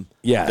from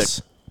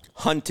the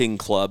hunting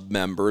club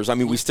members. I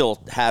mean, we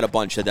still had a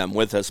bunch of them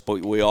with us,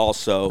 but we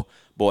also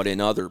brought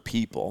in other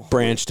people.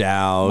 Branched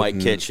out. Mike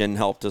Kitchen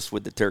helped us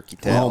with the turkey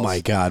tales. Oh,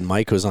 my God.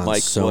 Mike was on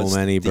so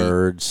many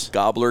birds.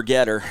 Gobbler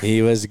getter.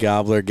 He was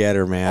gobbler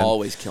getter, man.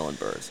 Always killing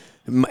birds.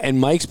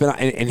 And Mike's been,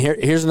 and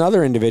here's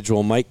another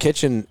individual, Mike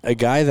Kitchen, a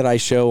guy that I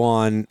show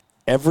on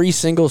every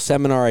single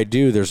seminar I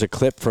do. There's a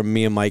clip from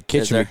me and Mike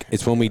Kitchen.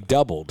 It's when we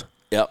doubled.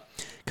 Yep.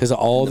 Because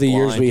all the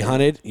years we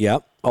hunted.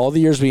 Yep. All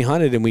the years we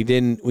hunted, and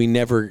we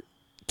never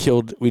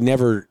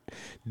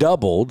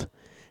doubled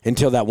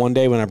until that one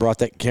day when I brought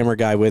that camera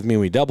guy with me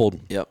and we doubled.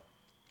 Yep.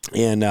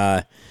 And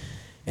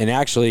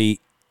actually,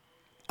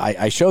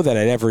 I show that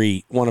at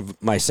every one of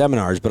my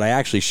seminars, but I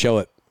actually show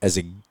it as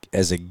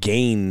a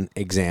gain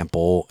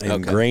example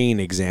and grain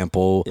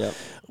example,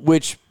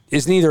 which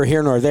is neither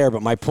here nor there.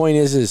 But my point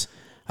is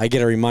I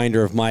get a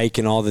reminder of Mike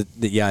and all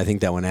the I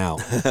think that went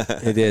out.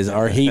 It is.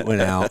 Our heat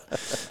went out.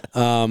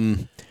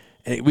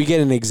 We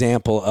get an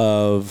example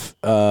of,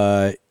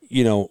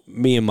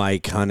 me and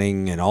Mike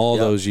hunting and all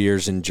those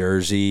years in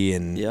Jersey.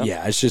 And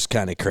it's just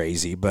kind of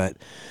crazy. But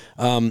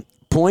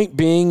point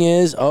being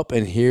is,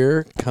 and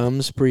here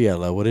comes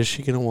Briella. What is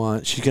she going to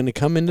want? She's going to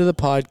come into the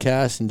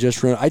podcast and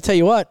just run. I tell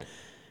you what,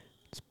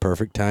 it's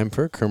perfect time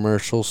for a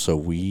commercial, so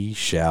we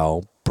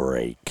shall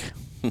break.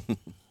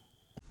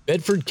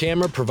 Bedford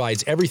Camera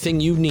provides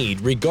everything you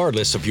need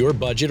regardless of your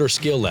budget or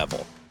skill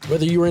level.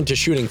 Whether you're into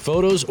shooting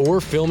photos or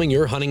filming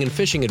your hunting and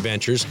fishing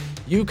adventures,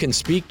 you can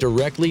speak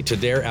directly to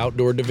their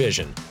outdoor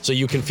division, so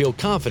you can feel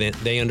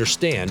confident they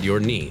understand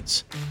your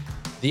needs.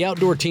 The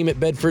outdoor team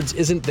at Bedford's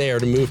isn't there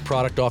to move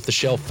product off the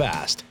shelf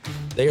fast.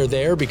 They are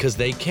there because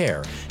they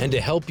care and to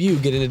help you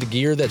get into the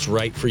gear that's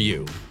right for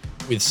you.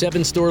 With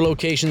 7 store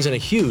locations and a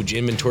huge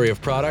inventory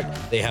of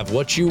product, they have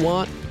what you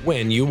want,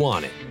 when you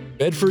want it.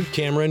 Bedford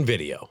Camera and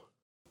Video.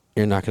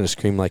 You're not going to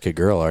scream like a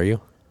girl, are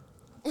you?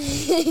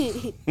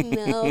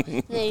 No,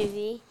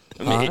 maybe.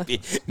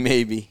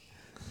 Maybe.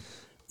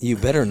 You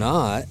better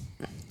not.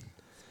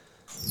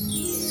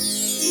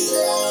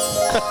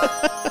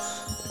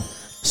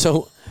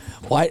 So,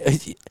 why?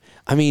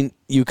 I mean,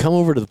 you come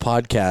over to the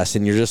podcast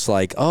and you're just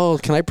like, oh,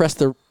 can I press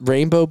the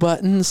rainbow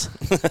buttons?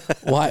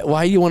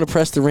 Why do you want to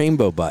press the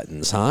rainbow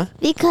buttons, huh?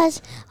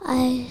 Because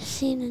I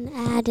seen an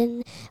ad,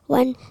 and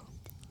when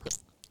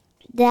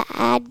the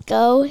ad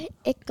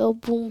it go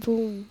boom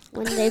boom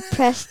when they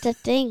press the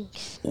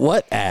things.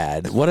 What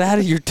ad? What ad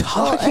are you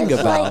talking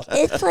about?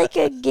 It's like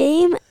a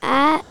game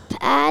app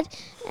ad,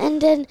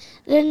 and then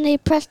they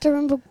press the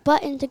rainbow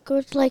buttons. It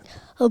goes like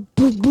a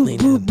boo boo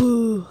boo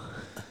boo.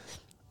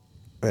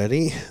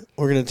 Ready?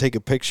 We're gonna take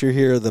a picture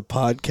here of the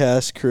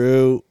podcast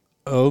crew.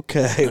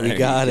 Okay, we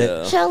got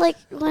it. So like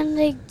when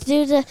they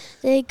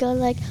they go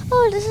like,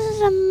 oh, this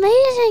is an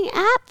amazing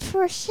app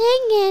for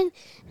singing.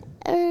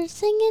 Or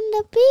singing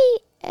the beat,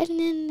 and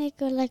then they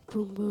go like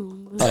boom,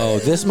 boom, boom. Oh,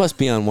 this must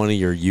be on one of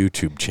your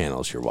YouTube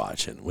channels you're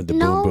watching with the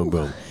boom, boom,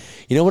 boom.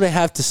 You know what I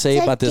have to say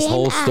about this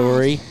whole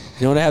story? You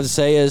know what I have to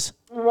say is...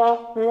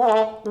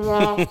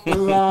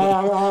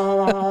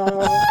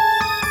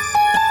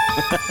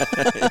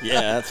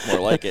 Yeah, that's more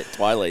like it.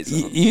 Twilight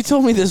Zone. You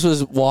told me this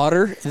was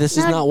water. This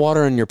is not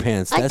water in your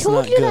pants. That's not good.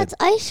 I told you that's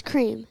ice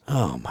cream.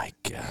 Oh, my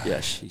God.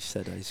 Yeah, she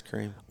said ice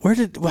cream.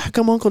 How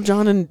come Uncle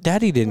John and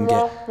Daddy didn't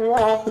get... we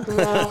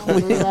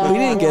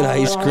didn't get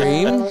ice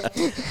cream,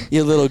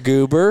 you little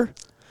goober.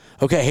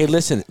 Okay, hey,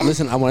 listen.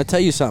 I want to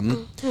tell you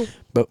something.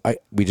 But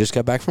we just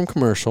got back from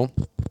commercial.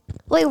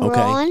 Wait, we're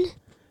on?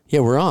 Yeah,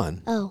 we're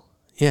on. Oh.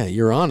 Yeah,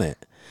 you're on it.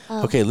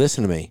 Oh. Okay,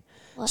 listen to me.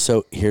 What?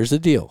 So here's the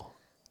deal.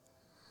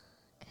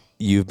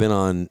 You've been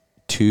on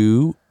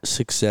 2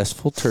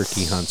 successful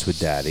turkey hunts with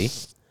Daddy,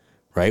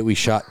 right? We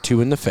shot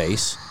 2 in the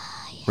face,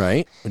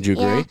 right? Would you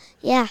agree?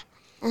 Yeah.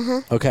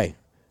 Uh-huh. Okay.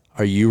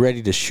 Are you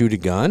ready to shoot a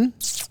gun?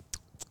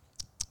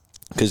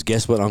 Because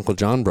guess what Uncle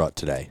John brought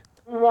today?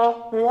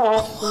 What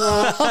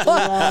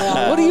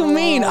do you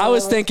mean? I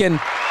was thinking.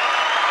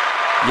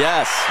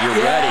 Yes, you're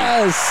ready.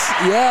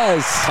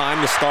 Yes.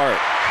 Time to start.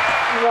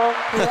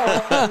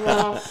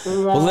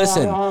 Well,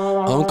 listen,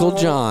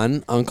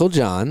 Uncle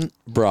John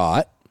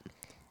brought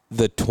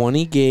the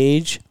 20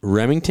 gauge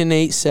Remington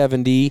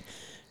 870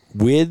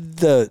 with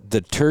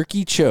the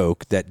turkey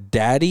choke that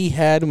Daddy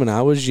had when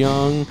I was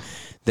young.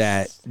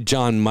 That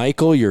John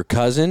Michael, your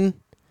cousin,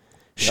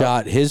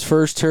 shot his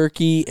first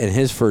turkey and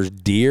his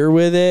first deer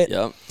with it.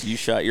 Yep. You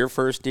shot your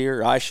first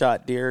deer. I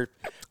shot deer.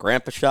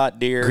 Grandpa shot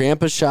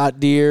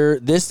deer.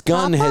 This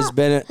gun has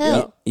been...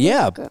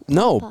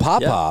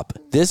 Pop.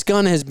 This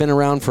gun has been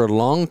around for a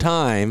long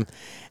time,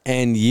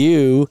 and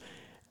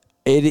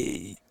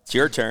it's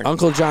your turn.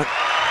 Uncle John...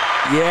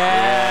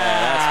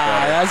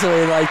 Yeah, that's what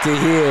we like to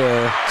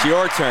hear. It's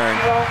your turn.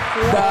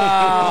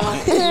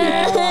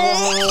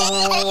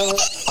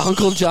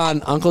 Uncle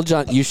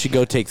John, you should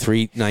go take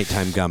 3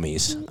 nighttime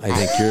gummies. I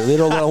think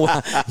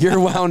you're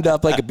wound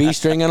up like a B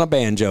string on a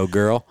banjo,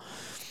 girl.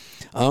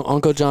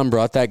 Uncle John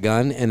brought that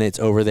gun, and it's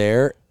over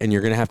there, and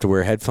you're gonna have to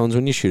wear headphones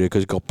when you shoot it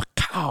because it go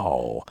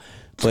pow.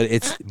 But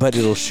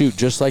it'll shoot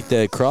just like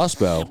the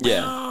crossbow.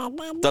 Yeah,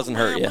 doesn't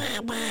hurt you.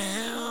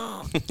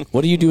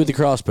 What do you do with the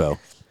crossbow?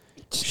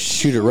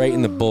 Shoot it right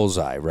in the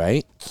bullseye,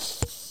 right?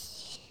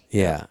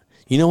 Yeah.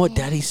 You know what?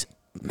 Daddy's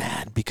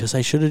mad because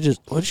I should have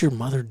just... What's your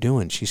mother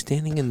doing? She's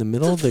standing in the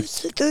middle of the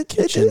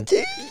kitchen.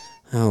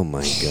 Oh,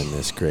 my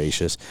goodness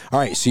gracious. All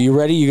right, so you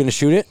ready? You going to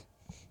shoot it?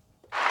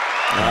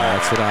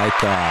 That's what I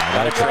thought.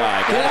 Gotta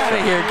try. Get out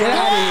of here.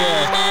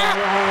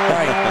 All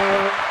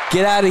right.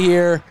 Get out of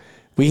here.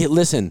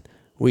 Listen,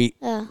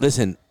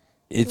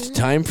 it's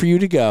time for you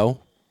to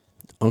go.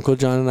 Uncle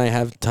John and I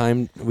have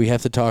time. We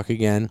have to talk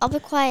again. I'll be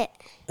quiet.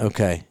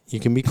 Okay, you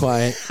can be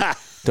quiet.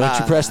 Don't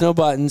you press no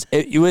buttons.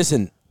 You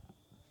listen.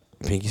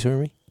 Pinky swear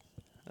me?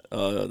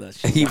 Oh,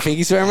 that's you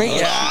pinky swear me?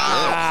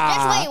 Yeah.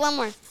 Just wait, one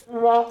more.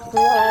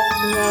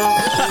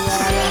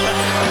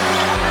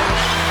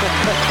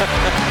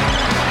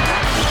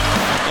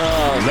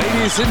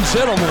 Ladies and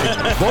gentlemen,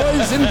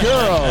 boys and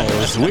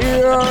girls, we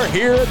are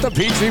here at the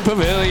Petrie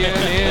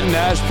Pavilion in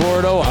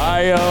Nashport,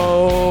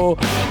 Ohio,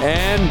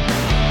 and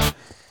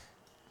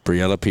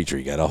Briella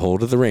Petrie got a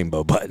hold of the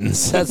rainbow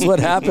buttons. That's what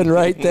happened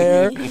right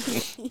there.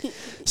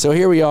 So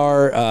here we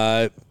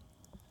are,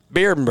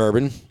 beer and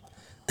bourbon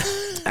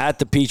at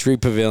the Petrie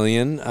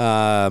Pavilion.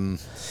 And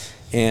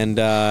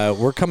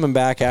we're coming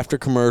back after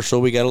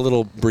commercial. We got a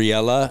little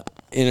Briella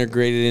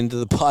integrated into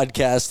the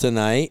podcast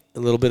tonight. A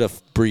little bit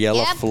of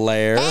Briella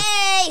flair.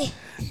 Hey!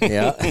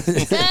 Yeah.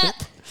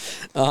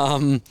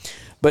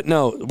 But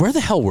no, where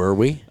the hell were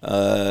we?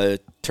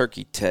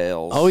 Turkey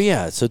Tales. Oh,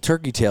 yeah. So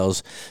Turkey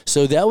Tales.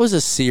 So that was a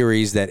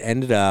series that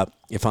ended up,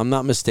 if I'm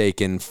not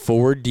mistaken,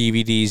 4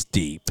 DVDs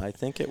deep. I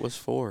think it was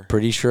 4.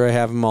 Pretty sure I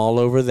have them all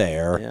over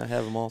there. Yeah, I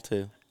have them all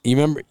too. You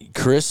remember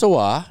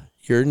Carissawa?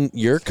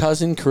 Your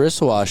cousin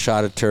Carissawa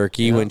shot a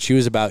turkey when she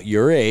was about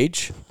your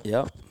age.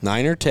 Yep.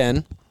 9 or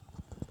 10.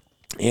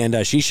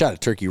 And she shot a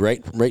turkey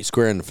right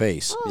square in the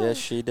face. Oh. Yes,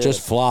 she did.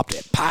 Just flopped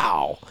it.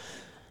 Pow!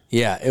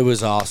 Yeah, it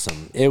was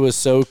awesome. It was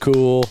so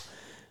cool.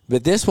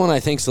 But this one, I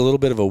think, is a little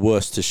bit of a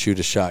wuss to shoot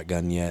a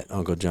shotgun yet,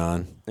 Uncle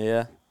John.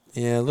 Yeah?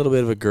 Yeah, a little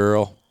bit of a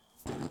girl.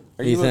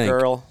 Are you a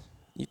girl?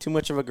 You too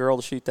much of a girl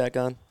to shoot that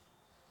gun?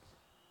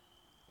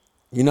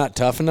 You're not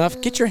tough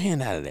enough? Get your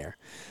hand out of there.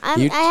 I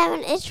have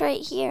an itch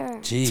right here.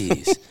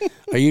 Jeez.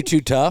 Are you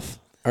too tough?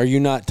 Are you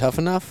not tough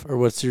enough? Or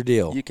what's your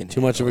deal? You can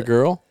too much of a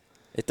girl?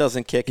 It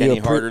doesn't kick any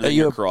harder than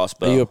your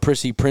crossbow. Are you a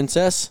prissy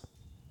princess?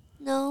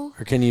 No.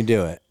 Or can you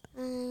do it?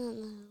 I don't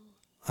know.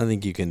 I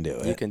think you can do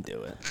it. You can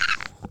do it.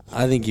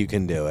 I think you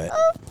can do it.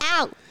 Oh,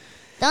 ow.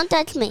 Don't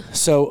touch me.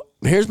 So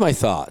here's my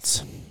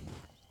thoughts.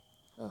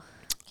 Oh,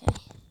 okay.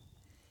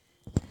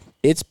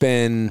 It's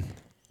been,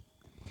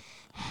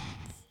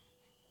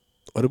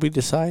 what did we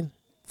decide?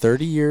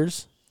 30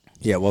 years?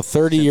 Yeah, well,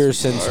 30 years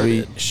since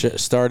we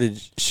started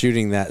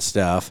shooting that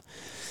stuff.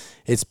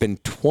 It's been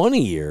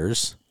 20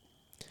 years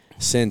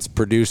since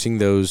producing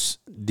those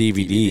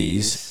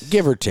DVDs,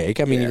 give or take.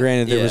 I mean,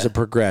 granted, there was a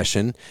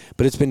progression,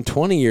 but it's been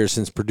 20 years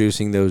since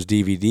producing those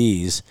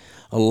DVDs.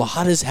 A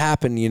lot has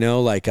happened, you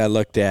know, like I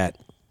looked at,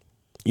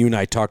 you and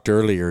I talked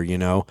earlier, you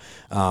know,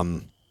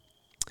 Bob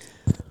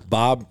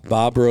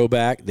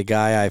Roback, the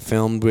guy I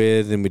filmed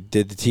with and we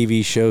did the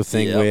TV show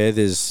thing with,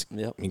 is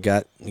he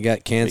got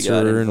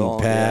cancer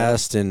and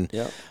passed, and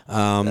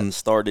that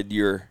started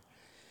your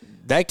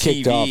that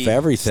kicked TV off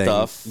everything.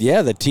 Stuff.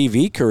 Yeah, the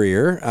TV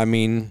career. I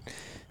mean,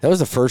 that was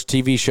the first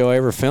TV show I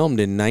ever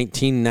filmed in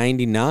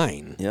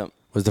 1999. Yep,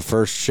 was the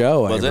first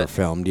show I ever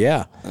filmed.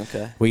 Yeah.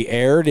 Okay. We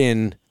aired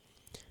in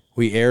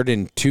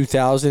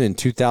 2000 and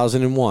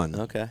 2001.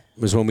 Okay.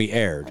 Was when we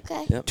aired.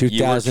 Okay. Yep.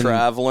 2000. You were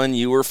traveling.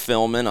 You were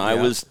filming. I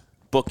was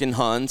booking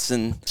hunts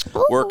and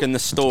working the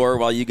store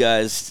while you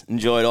guys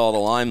enjoyed all the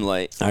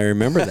limelight. I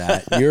remember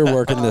that. You were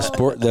working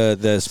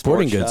the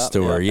sporting goods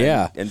store.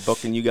 Yeah. And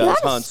booking you guys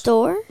hunts.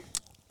 Store?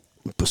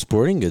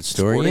 Sporting goods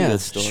store.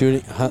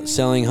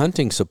 Selling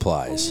hunting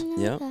supplies.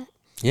 Yep.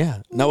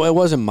 Yeah. No, it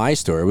wasn't my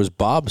store. It was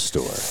Bob's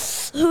store.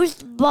 Who's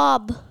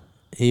Bob?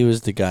 He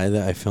was the guy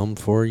that I filmed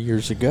 4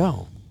 years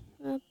ago.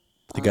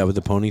 The guy with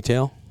the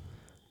ponytail.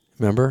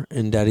 Remember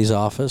in Daddy's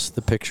office,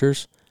 the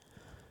pictures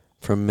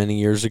from many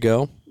years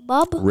ago?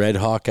 Bob? Red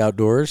Hawk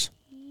Outdoors.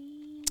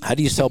 How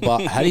do you sell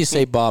Bob? How do you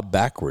say Bob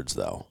backwards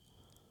though?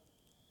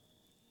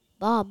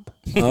 Bob.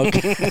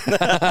 Okay.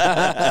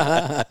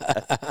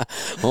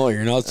 Oh,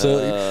 you're not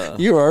so.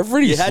 You are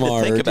pretty you smart. You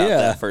had to think about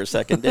that for a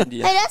second, didn't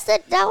you? Hey,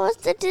 that was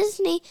the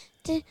Disney.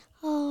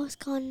 Oh, it's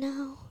gone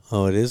now.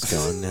 Oh, it is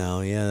gone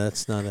now. Yeah,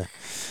 that's not a.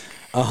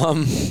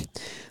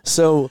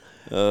 So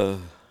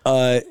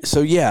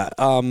yeah.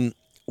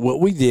 What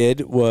we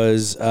did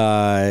was.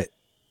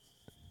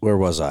 Where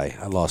was I?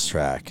 I lost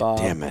track. Bob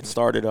Damn it.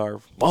 Started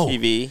our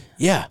TV.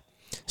 Yeah.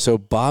 So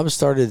Bob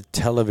started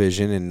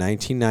television in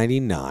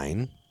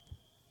 1999.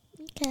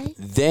 Okay.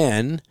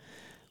 Then,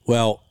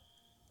 well,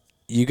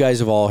 you guys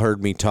have all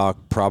heard me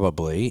talk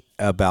probably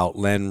about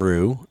Len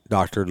Rue,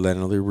 Dr.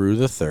 Len Rue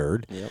III.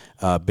 Yep.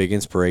 Big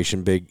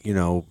inspiration,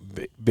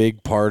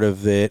 big part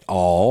of it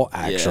all,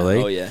 actually.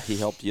 Yeah. Oh, yeah. He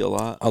helped you a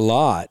lot. A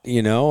lot.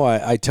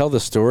 I tell the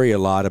story a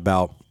lot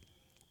about,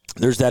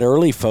 there's that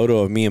early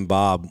photo of me and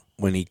Bob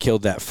when he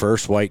killed that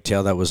first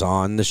whitetail that was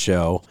on the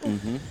show.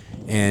 Mm-hmm.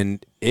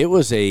 And it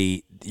was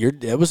a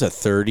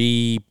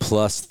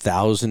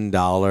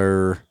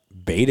 $30,000+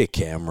 beta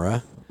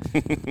camera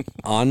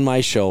on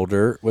my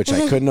shoulder, which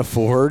I couldn't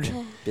afford.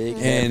 Big,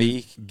 and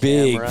heavy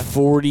big camera.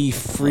 40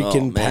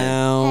 freaking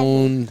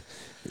pound,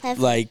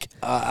 Heavy. like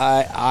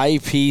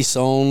eyepiece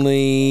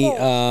only,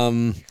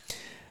 Ow.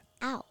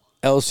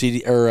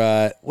 LCD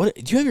or what?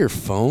 Do you have your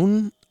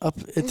phone up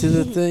to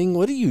the thing?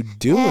 What are you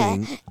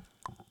doing?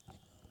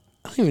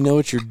 I don't even know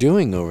what you're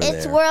doing over there.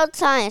 It's world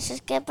science.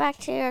 Just get back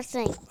to your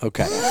thing.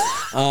 Okay.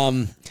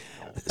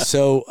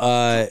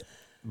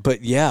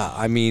 But yeah,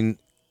 I mean,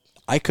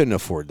 I couldn't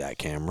afford that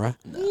camera.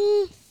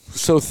 No.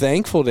 So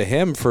thankful to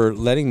him for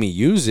letting me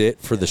use it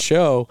for the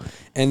show.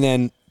 And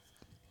then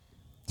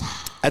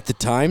at the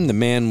time, the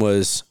man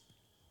was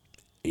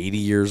 80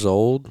 years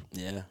old.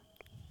 Yeah.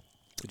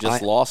 We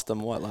just lost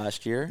him,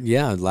 last year?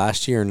 Yeah,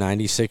 last year,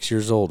 96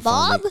 years old.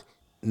 Bob?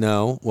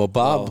 No. Well,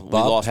 Bob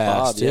lost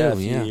passed. Bob, a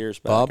few years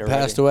back Bob already.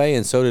 passed away,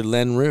 and so did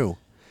Len Rue.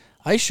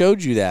 I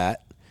showed you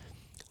that.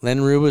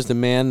 Len Rue was the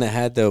man that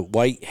had the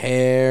white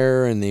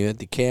hair and the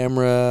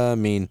camera. I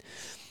mean,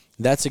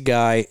 that's a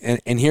guy.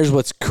 And here's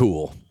what's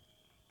cool.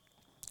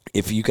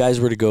 If you guys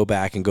were to go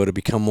back and go to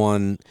Become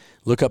One,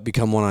 look up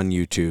Become One on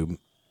YouTube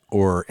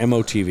or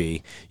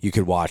MOTV, you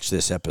could watch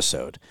this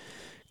episode.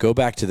 Go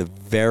back to the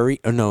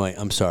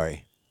I'm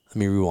sorry. Let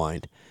me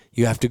rewind.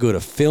 You have to go to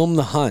Film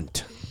the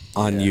Hunt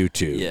on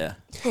YouTube. Yeah.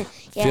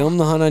 Film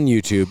the Hunt on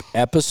YouTube,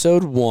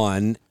 episode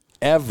 1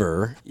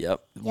 ever.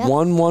 Yep.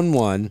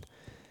 111.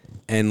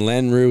 And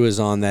Len Rue is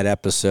on that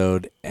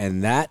episode.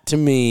 And that, to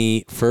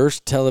me,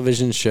 first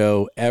television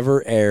show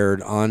ever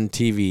aired on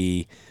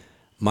TV.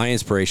 My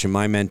inspiration,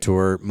 my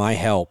mentor, my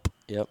help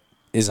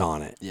is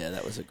on it. Yeah,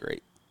 that was a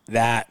great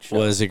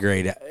was a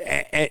great.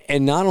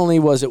 And not only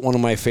was it one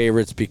of my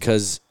favorites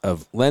because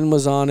of Len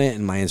was on it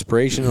and my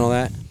inspiration and all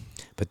that,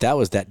 but that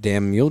was that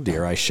damn mule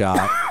deer I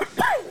shot.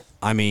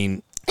 I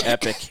mean,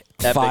 epic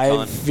 5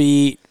 hunt.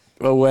 feet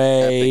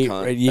away. Epic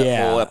hunt. Yeah.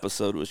 That whole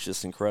episode was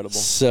just incredible.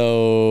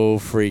 So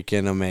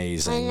freaking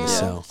amazing. I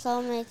know. So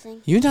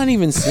amazing. you've not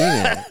even seen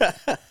it.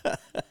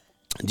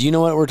 Do you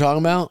know what we're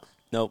talking about?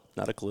 Nope,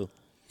 not a clue.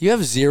 You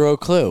have zero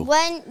clue.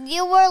 When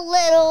you were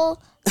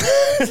little,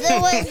 there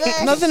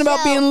was a Nothing show.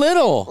 about being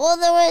little. Well,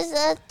 there was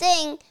a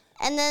thing,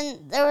 and then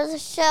there was a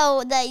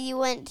show that you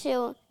went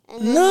to.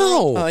 And then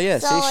No. Oh, yeah,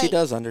 So, she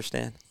does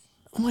understand.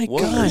 Oh my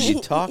What are gosh. you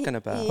talking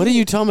about? What are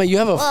you talking about? You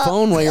have a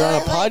phone while you're on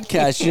a like-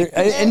 podcast,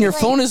 and your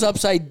phone is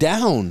upside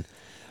down.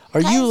 Are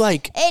you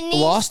like It needs-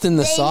 lost in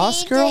the they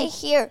sauce, need girl? to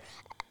hear.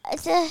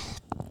 It's a,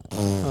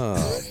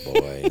 Oh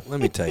boy, let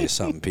me tell you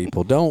something,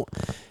 people.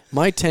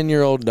 My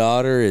 10-year-old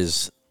daughter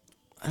is.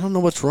 I don't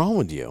know what's wrong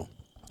with you.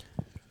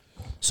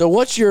 So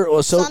what's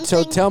your so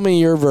Something- tell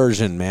me your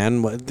version,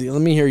 man. Let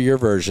me hear your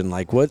version.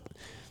 Like what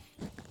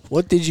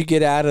did you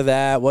get out of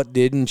that? What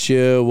didn't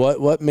you?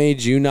 What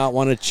made you not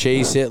want to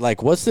chase it?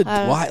 Like what's the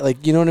why?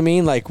 Like you know what I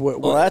mean? Like Well,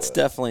 that's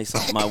definitely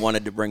something I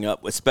wanted to bring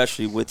up,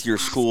 especially with your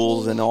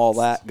schools and all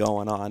that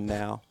going on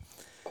now.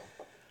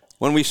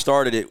 When we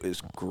started, it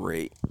was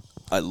great.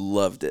 I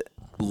loved it.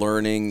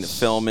 Learning, the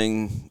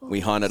filming,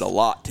 we hunted a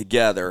lot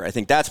together. I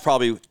think that's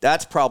probably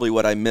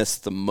what I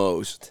missed the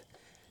most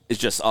is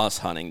just us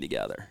hunting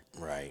together.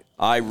 right.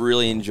 I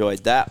really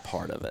enjoyed that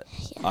part of it.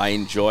 I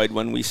enjoyed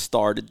when we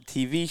started the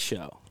TV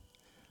show.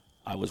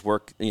 I was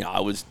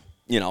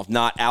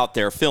not out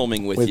there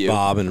filming with you.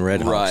 Bob and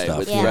Red Hawk right, stuff.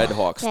 with Yeah. Red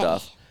Hawk Okay.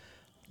 stuff.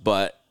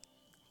 But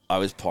I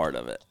was part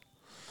of it.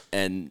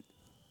 And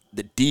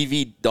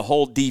the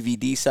whole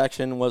DVD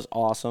section was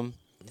awesome.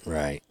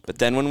 Right. But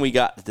then when we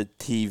got to the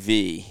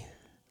TV,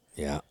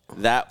 Yeah.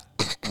 that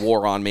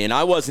wore on me. And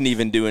I wasn't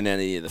even doing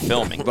any of the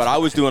filming, but I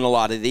was doing a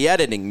lot of the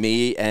editing.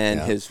 Me and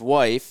Yeah. his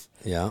wife,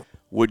 Yeah.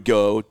 would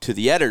go to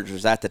the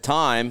editors. At the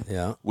time,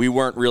 we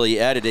weren't really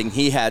editing.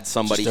 He had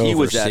somebody he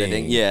was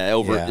editing.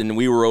 And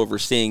we were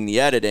overseeing the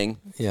editing.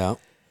 Yeah.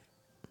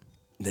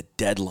 The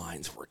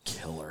deadlines were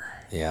killer.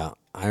 Yeah,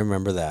 I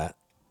remember that.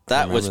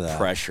 That was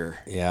pressure.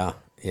 Yeah,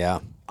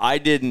 yeah. I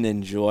didn't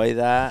enjoy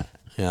that.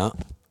 Yeah.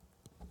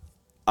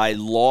 I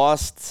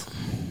lost,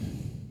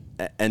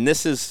 and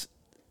this is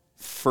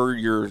for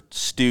your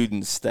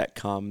students that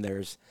come,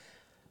 there's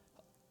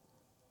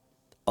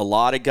a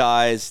lot of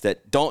guys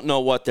that don't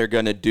know what they're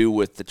going to do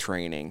with the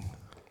training.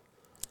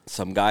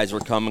 Some guys were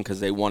coming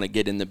because they want to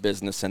get in the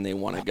business and they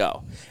want to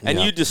go. And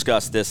you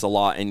discuss this a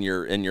lot in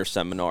your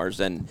seminars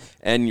and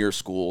your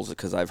schools,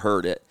 because I've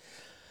heard it.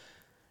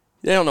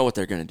 They don't know what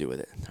they're going to do with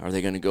it. Are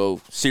they going to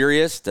go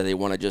serious? Do they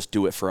want to just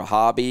do it for a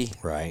hobby?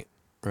 Right.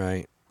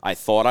 I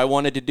thought I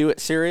wanted to do it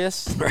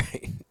serious.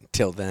 Right.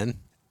 Till then.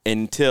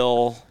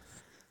 Because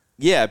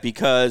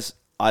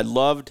I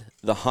loved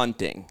the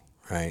hunting.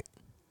 Right.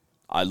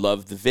 I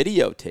loved the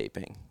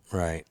videotaping.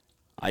 Right.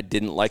 I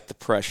didn't like the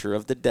pressure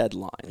of the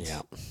deadlines.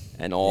 Yeah.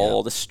 And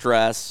all the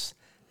stress.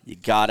 You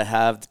got to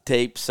have the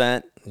tape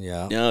sent.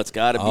 Yeah. It's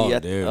got to be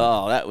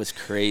that was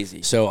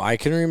crazy. So I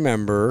can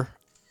remember,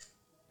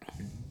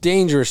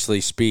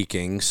 dangerously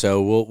speaking,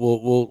 so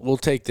we'll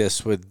take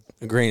this with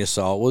a grain of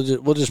salt.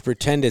 We'll just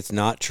pretend it's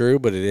not true,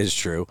 but it is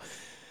true.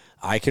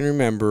 I can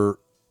remember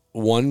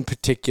one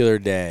particular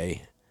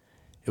day.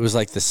 It was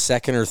like the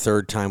second or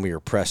third time we were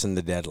pressing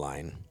the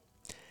deadline.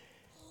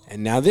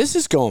 And now this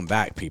is going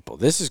back, people.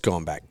 This is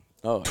going back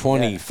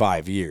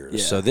 25 years. Yeah.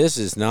 So this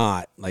is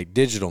not like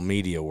digital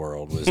media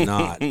world was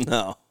not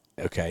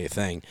a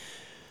thing.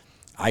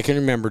 I can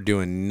remember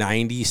doing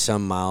 90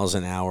 some miles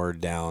an hour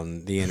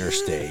down the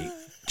interstate,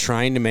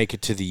 trying to make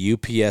it to the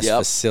UPS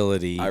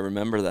facility. I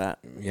remember that.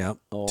 Yep.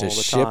 To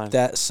ship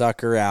that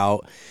sucker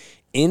out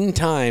in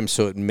time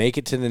so it'd make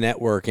it to the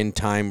network in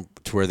time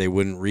to where they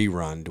wouldn't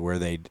rerun, to where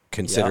they'd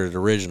consider it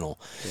original.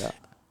 Yeah.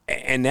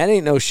 And that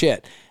ain't no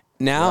shit.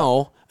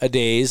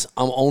 Nowadays,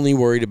 I'm only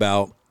worried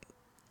about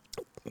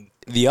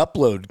the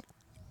upload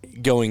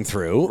going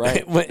through.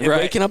 Right.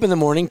 Waking up in the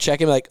morning,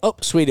 checking like, oh,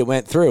 sweet, it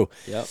went through.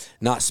 Yep.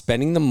 Not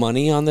spending the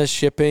money on the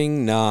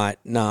shipping, not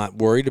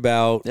worried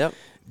about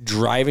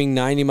driving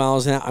 90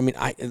 miles an hour. I mean,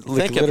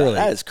 think about it.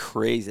 That is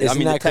crazy.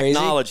 Isn't that the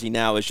technology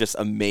now is just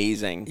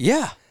amazing.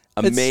 Yeah.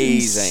 Amazing.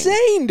 It's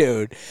insane,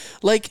 dude.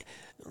 Like,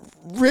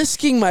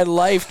 risking my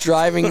life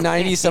driving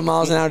 90 some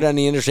miles an hour down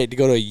the interstate to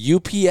go to a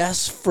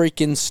UPS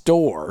freaking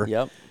store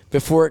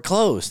before it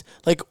closed.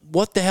 Like,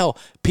 what the hell?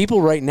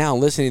 People right now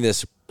listening to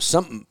this,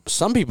 some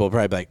people are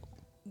probably like,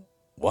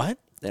 what?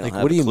 They don't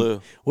have a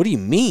clue. What do you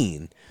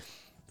mean?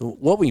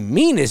 What we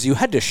mean is you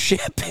had to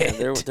ship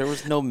it. There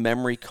was no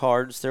memory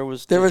cards. There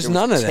was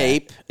none of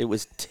tape. That. It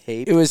was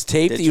tape. It was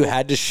tape that you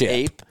had to ship.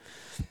 Tape.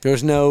 There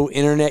was no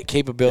internet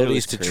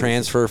capabilities to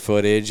transfer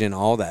footage and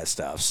all that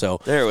stuff.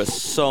 So there was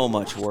so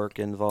much work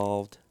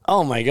involved.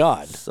 Oh my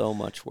God. So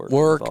much work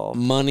involved.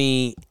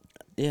 Money,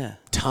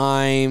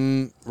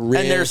 time,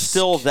 risk. And there's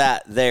still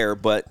that there,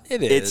 but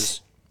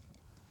it's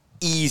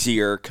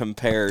easier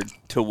compared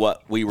to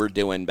what we were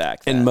doing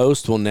back then. And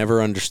most will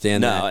never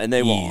understand that. No, and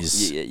they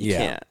ease. won't. You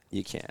can't.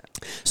 You can't.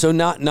 So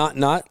not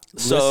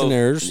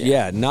listeners,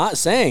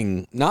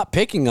 not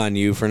picking on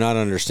you for not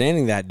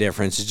understanding that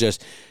difference. It's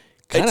just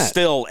it's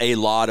still a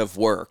lot of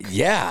work.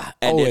 Yeah.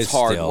 And it's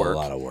hard still work. A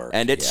lot of work.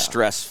 And it's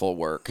stressful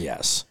work.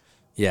 Yes.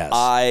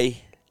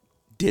 I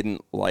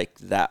didn't like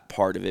that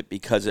part of it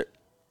because it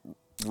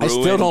ruined. I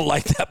still don't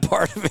like that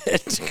part of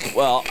it.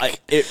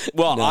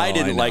 I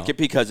didn't like it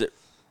because it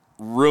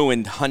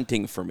ruined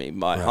hunting for me.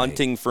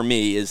 Hunting for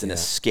me is an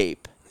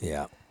escape.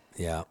 Yeah.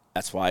 Yeah.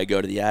 That's why I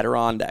go to the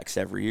Adirondacks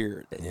every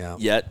year. Yeah.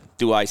 Yet,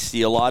 do I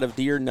see a lot of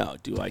deer? No.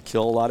 Do I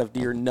kill a lot of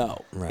deer?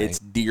 No. Right. It's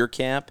deer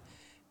camp.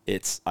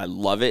 I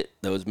love it.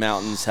 Those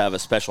mountains have a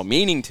special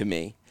meaning to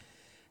me.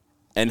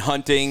 And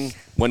hunting,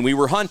 when we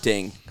were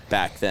hunting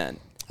back then,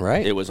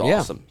 it was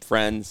awesome.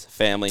 Friends,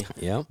 family.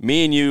 Yeah.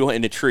 Me and you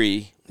in a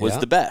tree was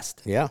the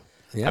best. Yeah.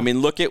 Yeah. I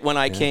mean, look at when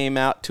I came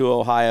out to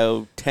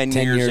Ohio 10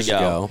 years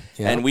ago.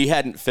 And we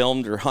hadn't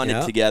filmed or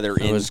hunted together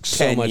in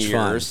 10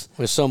 years. It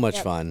was so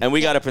much fun. And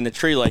we got up in the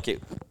tree like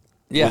it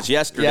was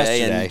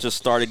yesterday and just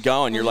started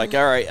going. You're like,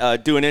 all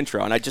right, do an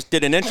intro. And I just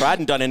did an intro. I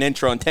hadn't done an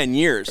intro in 10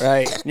 years.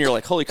 Right. And you're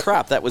like, holy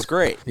crap, that was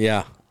great.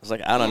 Yeah. I was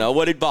like, I don't know.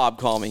 What did Bob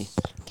call me?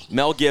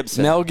 Mel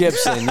Gibson.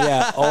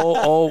 Yeah.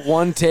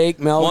 One take,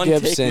 Mel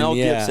Gibson. Mel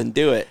Gibson,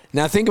 do it.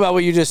 Now think about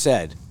what you just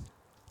said.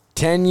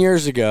 10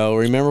 years ago,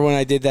 remember when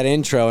I did that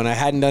intro and I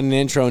hadn't done an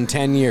intro in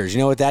 10 years? You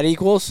know what that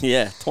equals?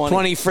 Yeah,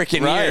 20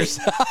 freaking years.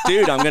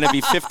 Dude, I'm going to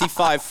be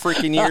 55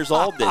 freaking years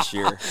old this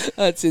year.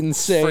 That's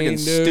insane, Freaking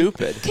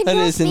stupid. Can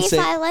you ask me if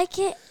I like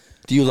it?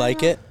 Do you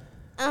like it?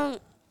 I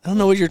don't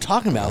know what you're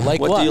talking about. Like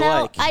what? Do you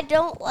like? I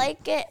don't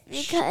like it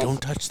because...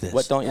 Don't touch this.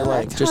 What don't you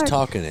like? Just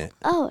talking it.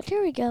 Oh,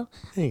 there we go.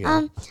 There you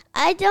go.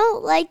 I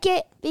don't like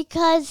it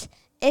because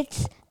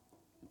it's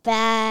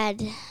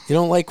bad. You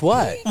don't like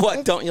what?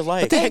 What don't you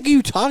like? What the heck are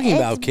you talking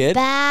about, kid?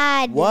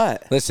 Bad.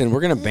 What? Listen,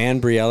 we're gonna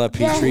ban Briella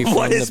Petrie from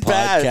What the is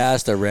bad?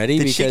 podcast already.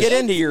 Did because she get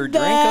into your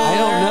drink? I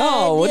don't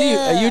know. What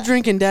are you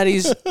drinking,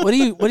 Daddy's? What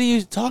are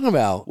you talking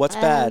about? What's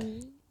bad?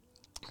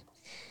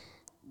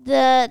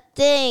 The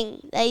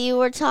thing that you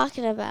were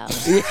talking about.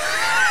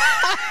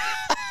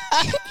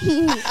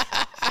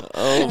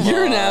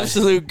 You're an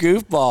absolute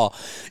goofball.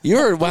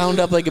 You're wound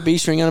up like a bee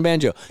string on a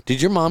banjo.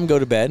 Did your mom go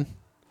to bed?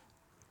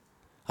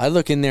 I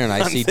look in there and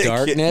I see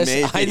darkness.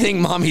 Maybe. I think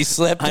Mommy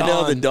slept I know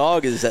on. the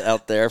dog is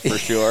out there for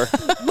sure.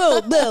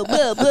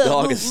 The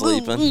dog is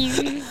sleeping.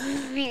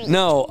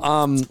 No,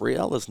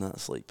 Briella's not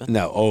sleeping.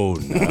 no. Oh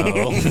no,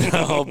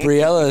 no.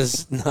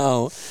 Briella's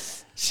no.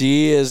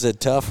 She is a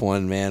tough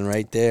one, man.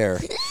 Right there.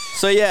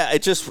 So yeah,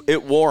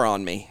 it wore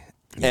on me,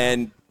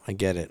 and I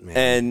get it,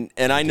 man.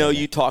 And I know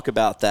you talk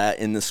about that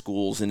in the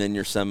schools and in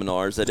your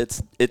seminars that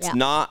it's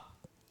not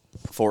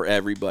for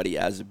everybody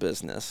as a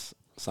business.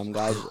 Some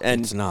guys,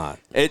 and it's not.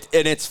 And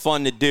it's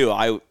fun to do.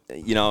 I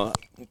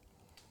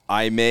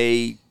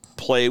may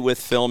play with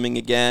filming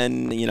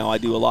again. I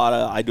do a lot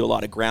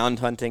of ground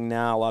hunting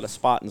now, a lot of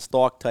spot and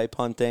stalk type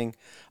hunting.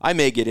 I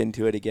may get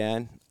into it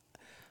again.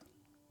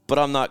 But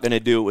I'm not going to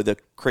do it with a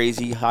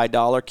crazy high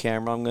dollar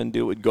camera. I'm going to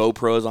do it with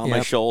GoPros on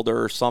my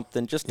shoulder or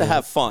something just to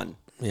have fun.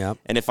 Yeah.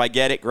 And if I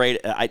get it, great.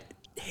 I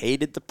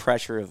hated the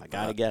pressure of I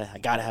got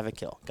to have a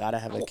kill. Got to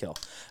have a kill.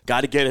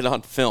 Got to get it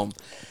on film.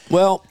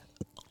 Well,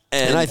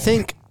 and I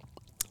think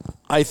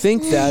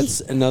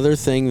that's another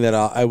thing that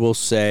I will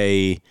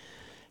say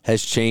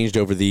has changed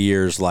over the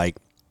years. Like,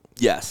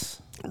 yes.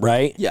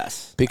 Right?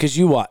 Yes. Because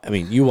you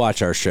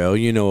watch our show.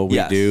 You know what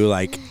we do.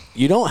 Like,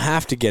 you don't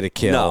have to get a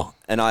kill. No.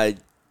 And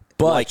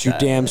but like you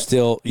that.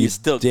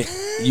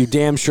 you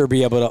damn sure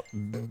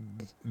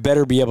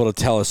better be able to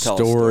tell a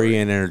story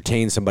and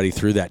entertain somebody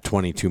through that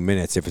 22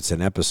 minutes if it's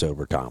an episode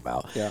we're talking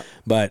about. Yeah.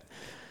 But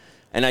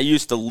and I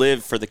used to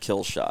live for the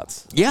kill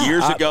shots. Yeah,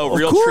 years ago, of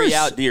Realtree course.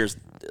 Outdoors,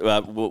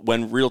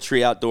 when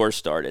Realtree Outdoors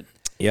started.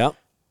 Yep.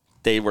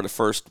 They were the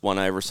first one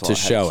I ever saw To had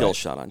show a kill it.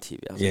 shot on TV.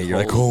 I was You're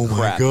like, holy oh my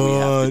crap, we have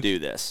God. to do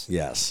this.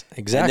 Yes,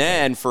 exactly.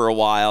 And then for a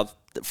while,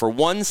 for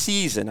one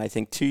season, I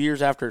think 2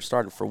 years after it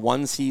started, for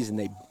one season,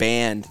 they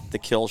banned the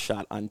kill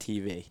shot on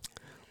TV.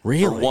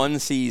 Really? For one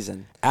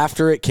season.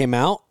 After it came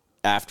out?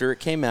 After it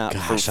came out.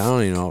 Gosh, I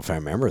don't even know if I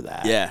remember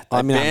that. Yeah.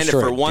 I mean, I'm banned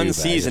sure it for I one do, but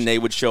I season. just- They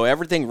would show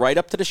everything right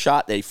up to the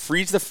shot. They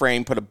freeze the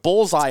frame, put a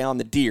bullseye on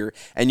the deer,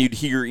 and you'd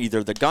hear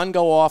either the gun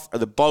go off or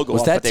the bow go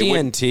Was off. that but they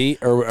wouldn't- TNT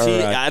or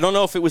I don't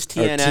know if it was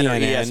TNN or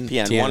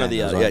ESPN. TNN, One or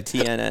the other. right.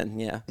 Yeah, TNN,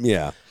 yeah.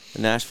 Yeah.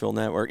 The Nashville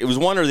Network. It was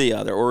one or the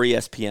other, or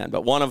ESPN,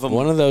 but one of them.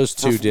 One of those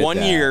two for did one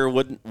that. year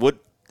would,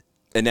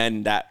 and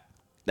then that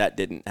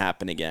didn't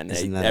happen again.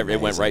 Isn't that It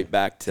went amazing? right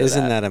back to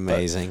Isn't that But-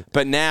 amazing?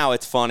 But now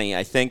it's funny.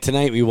 I think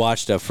Tonight we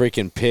watched a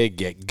freaking pig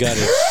get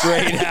gutted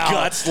straight out.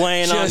 guts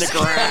laying on the Just-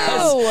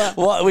 ground.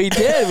 What we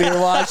did, we were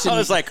watching. I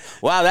was like,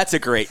 "Wow, that's a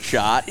great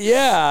shot."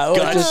 yeah.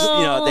 Guts, Just,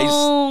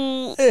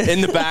 they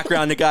in the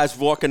background, the guy's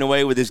walking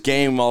away with his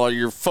game while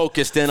you're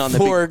focused in on the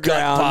big gut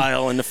Foreground.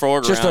 pile in the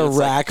foreground. just a It's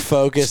like, rack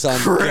focus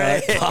on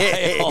great. gut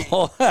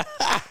pile.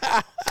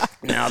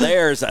 now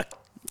there's a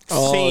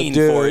scene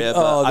dude. for you.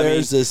 But,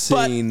 There's a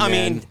scene, But,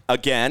 man.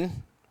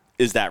 again,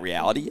 is that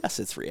reality? Yes,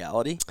 it's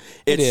reality.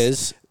 It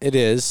is. It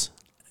is.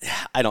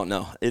 I don't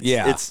know. It's,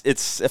 Yeah.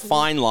 It's a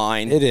fine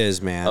line. It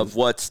is, man. Of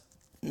what's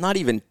not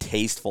even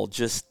tasteful,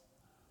 just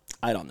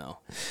I don't know.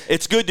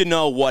 It's good to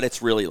know what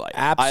it's really like.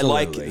 Absolutely. I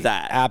like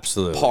that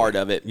Absolutely. part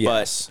of it.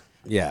 Yes.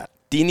 Yeah. But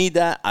do you need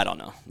that? I don't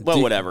know.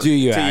 Well, whatever. Do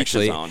you To each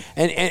actually? his own.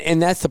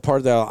 And that's the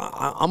part that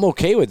I'm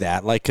okay with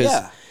that. Like,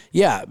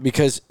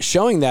 because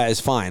showing that is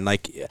fine.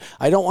 Like,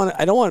 I don't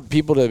want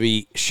people to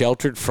be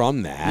sheltered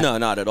from that. No,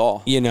 not at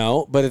all. You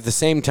know, but at the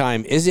same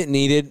time, is it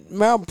needed?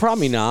 Well,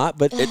 probably not.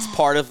 But It's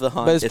part of the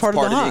hunt. But it's part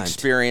of the of hunt. the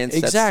experience.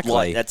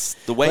 Exactly. That's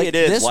the way Like it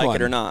is, this like one.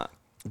 it or not.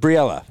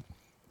 Briella,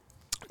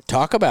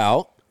 talk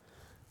about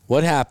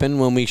what happened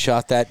when we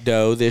shot that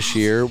doe this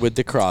year with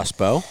the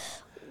crossbow.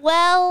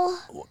 Well,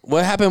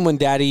 What happened when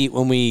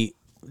we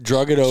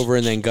drug it over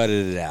and then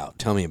gutted it out?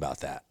 Tell me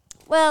about that.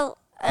 well,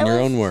 In your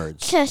own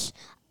words. Shush.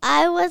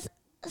 I was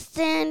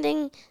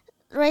standing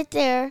right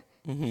there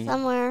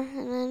somewhere,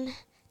 and then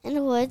in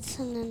the woods,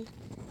 and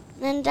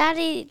then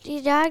Daddy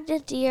he dragged a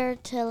deer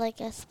to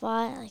like a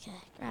spot, like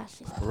a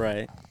grassy spot,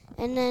 Right.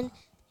 and then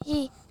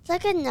he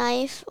took a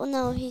knife. Well,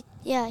 no, he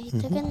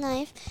took a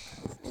knife,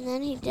 and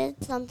then he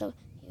did something.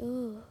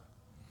 Ooh.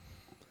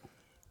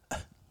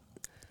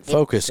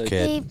 Focus, He-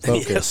 kid. Yeah,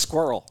 Focus.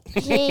 squirrel.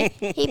 He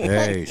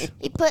Hey.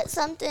 put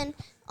something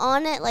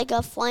on it, like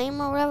a flame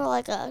or whatever,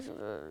 like a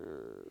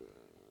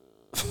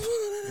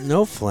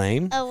No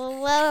flame.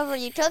 whatever.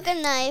 You took a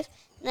knife,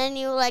 and then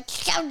you like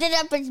shoved it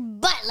up his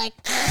butt, like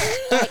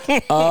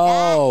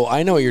Oh,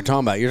 I know what you're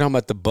talking about. You're talking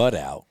about the butt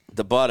out.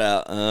 The butt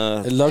out.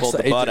 It looks pulled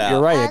like the butt out.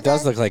 you're right. It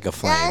does look like a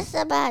flame. That's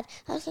so bad.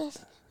 Okay.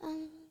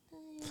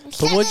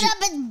 Shoved what'd it you-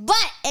 up his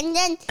butt, and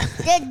then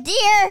the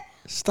deer.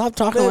 Stop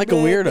talking like a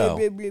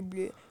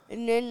weirdo.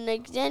 And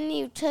then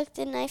you took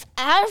the knife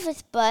out of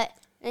his butt,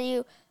 and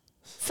you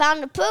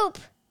found the poop,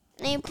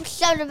 and he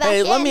shoved it back in.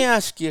 Hey, let me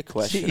ask you a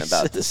question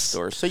about this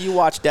story. So you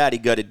watched Daddy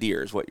gut a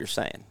deer is what you're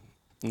saying.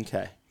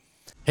 Okay.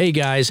 Hey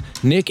guys,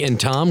 Nick and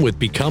Tom with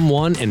Become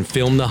One and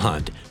Film the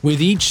Hunt.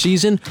 With each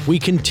season, we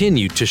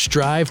continue to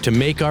strive to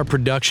make our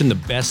production the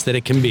best that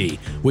it can be,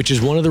 which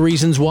is one of the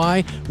reasons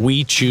why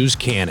we choose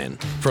Canon.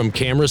 From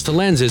cameras to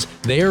lenses,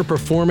 they are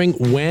performing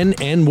when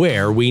and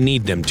where we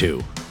need them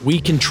to.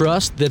 We can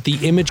trust that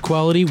the image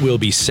quality will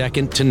be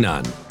second to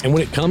none. And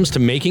when it comes to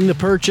making the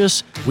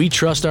purchase, we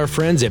trust our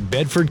friends at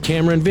Bedford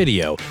Camera and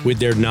Video with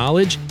their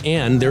knowledge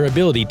and their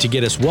ability to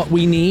get us what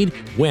we need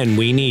when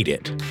we need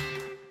it.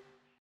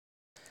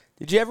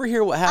 Did you ever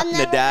hear what happened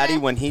to Daddy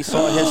when he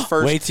saw his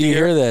first Wait till you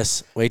hear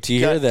this. Wait till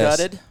you hear this.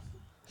 Gutted?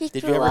 He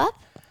threw up?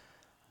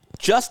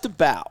 Just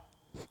about.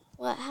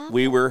 What happened?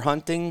 We were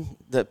hunting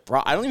I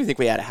don't even think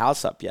we had a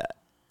house up yet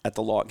at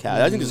the log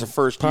cabin. I think it was the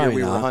first year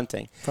we were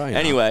hunting.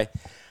 Anyway,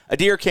 a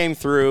deer came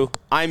through.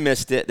 I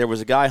missed it. There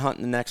was a guy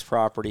hunting the next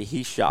property.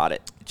 He shot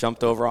it.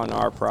 Jumped over on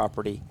our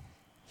property.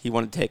 He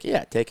wanted to take it.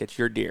 Yeah, take it. It's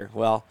your deer.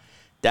 Well,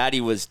 Daddy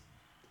was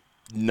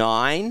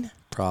 9.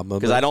 Probably.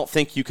 Because I don't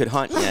think you could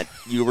hunt yet.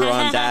 You were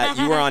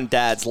on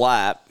Dad's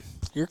lap.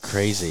 You're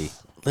crazy.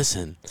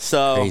 Listen.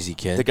 So crazy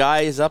kid. The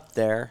guy is up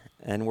there,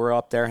 and we're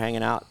up there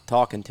hanging out,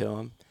 talking to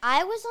him.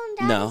 I was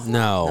on Dad's lap?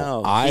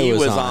 No. I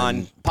was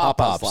on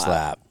Pop-Pop's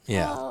lap.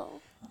 Yeah. Oh.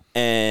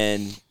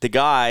 And the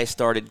guy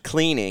started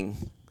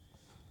cleaning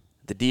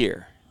the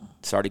deer,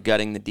 started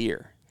gutting the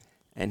deer,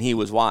 and he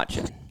was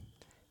watching.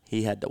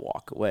 He had to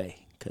walk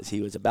away because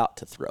he was about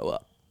to throw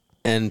up.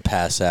 And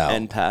pass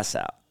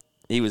out.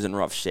 He was in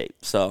rough shape.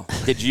 So,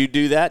 did you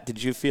do that?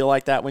 Did you feel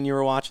like that when you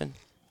were watching?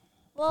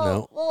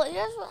 Well,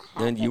 here's what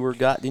happened. Then you were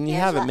Then you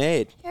have it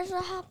made. Here's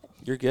what happened.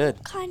 You're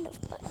good. Kind of,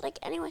 but like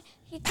anyway,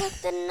 he took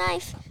the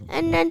knife,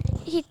 and then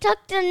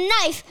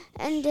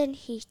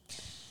he.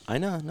 I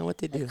know what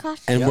they do.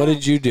 And what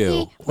did you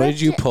do? What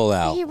did you pull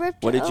out?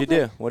 What did you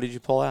do? What did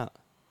you pull out?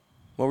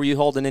 What were you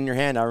holding in your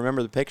hand? I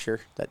remember the picture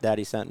that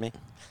Daddy sent me.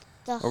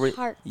 The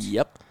heart.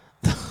 Yep.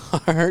 The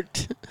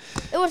heart.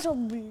 It was so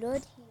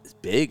bloody. It's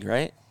big,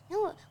 right?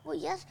 No, well,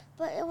 yes,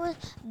 but it was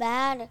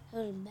bad. It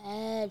was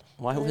bad.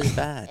 Why was it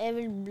bad? It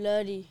was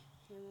bloody.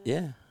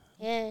 Yeah.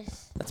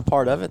 Yes. That's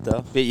part of it,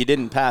 though. But you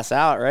didn't pass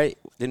out, right?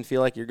 Didn't feel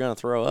like you're going to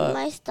throw up.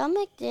 My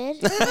stomach did.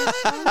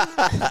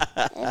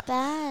 It's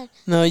bad.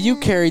 No, you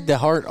carried the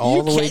heart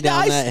all the way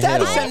down that hill.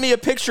 Daddy sent me a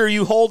picture of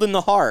you holding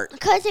the heart.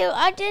 Because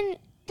I didn't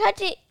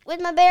touch it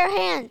with my bare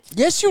hands.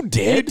 Yes, you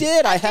did. You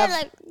did. I have.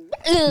 Like,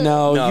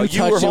 no, you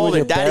touched it with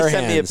your Daddy bare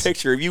sent me a hands.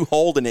 picture of you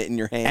holding it in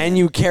your hand. And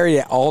you carried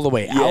it all the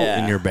way out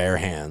in your bare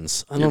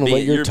hands. I don't know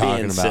what you're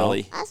talking about.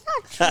 Silly. That's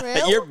not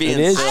true. You're being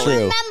silly. It is silly.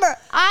 true. Remember,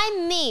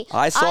 I'm me.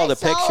 I saw the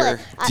picture.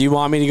 Do you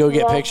want me to go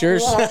get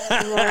pictures? You're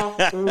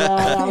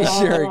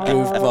a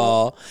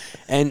goofball.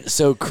 And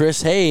so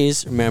Chris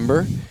Hayes,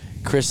 remember?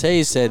 Chris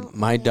Hayes said,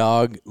 my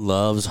dog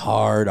loves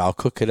hard. I'll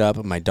cook it up,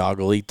 and my dog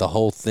will eat the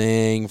whole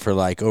thing for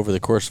like over the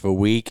course of a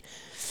week.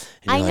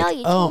 I know,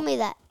 you told me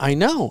that. I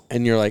know.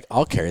 And you're like,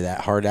 I'll carry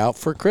that heart out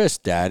for Chris,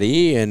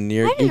 Daddy. And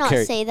I did not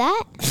say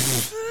that.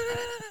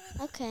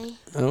 Okay.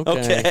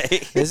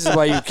 This is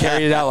why you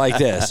carried it out like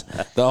this.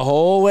 The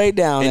whole way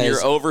down. In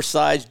your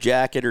oversized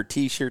jacket or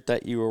T-shirt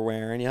that you were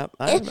wearing. Yep.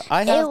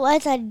 It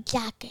was a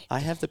jacket. I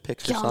have the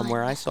picture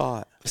somewhere. I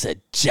saw it. It was a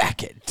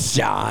jacket,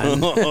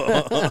 John.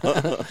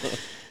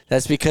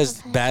 That's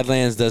because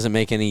Badlands doesn't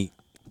make any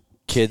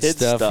kids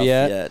stuff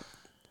yet.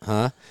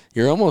 Huh?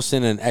 You're almost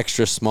in an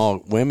extra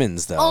small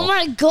women's, though. Oh,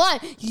 my God.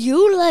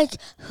 You like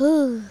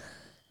who?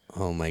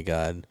 Oh, my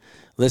God.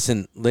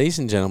 Listen, ladies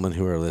and gentlemen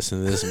who are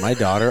listening to this, my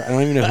daughter, I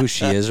don't even know who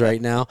she is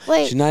right now.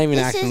 Wait, she's not even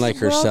acting like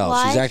herself.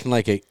 Worldwide? She's acting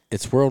like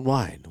it's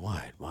worldwide.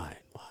 Wide.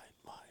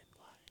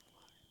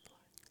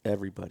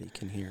 Everybody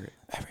can hear it.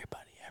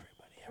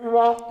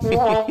 Like,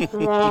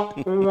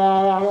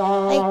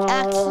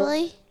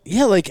 actually?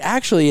 Yeah, like,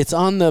 actually, it's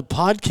on the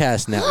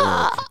podcast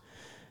network.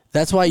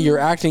 That's why you're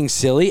acting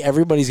silly.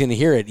 Everybody's going to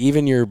hear it,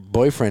 even your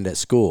boyfriend at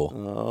school.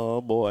 Oh,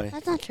 boy.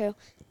 That's not true.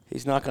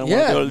 He's not going to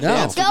want to go to the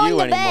dance with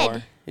you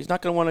anymore. He's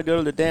not going to want to go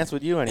to the dance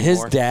with you anymore.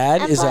 His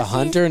dad is a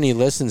hunter, and he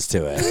listens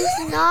to it.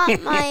 He's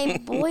not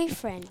my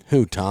boyfriend.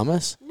 Who,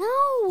 Thomas? No.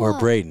 Or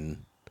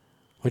Braden?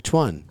 Which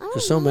one?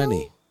 There's so know.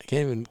 many. I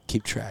can't even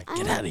keep track.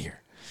 Get out of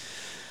here.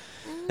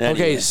 Anyway.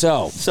 Okay,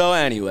 so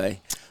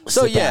anyway.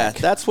 So, yeah,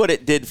 that's what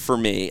it did for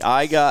me.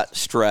 I got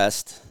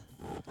stressed.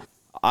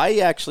 I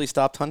actually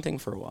stopped hunting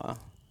for a while.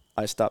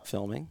 I stopped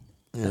filming.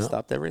 I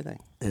stopped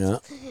everything. Yeah.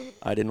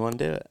 I didn't want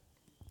to do it.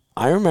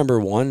 I remember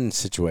one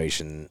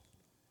situation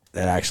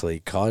that actually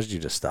caused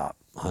you to stop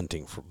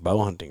bow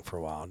hunting for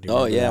a while. Do you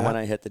remember that? When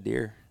I hit the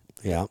deer.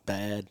 Yeah.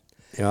 Bad.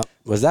 Yeah.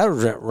 Was that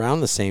around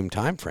the same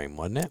time frame,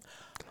 wasn't it?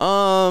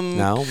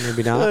 No,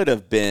 maybe not. Could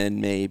have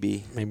been,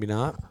 maybe. Maybe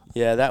not.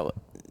 Yeah, I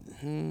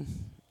don't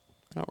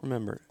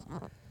remember.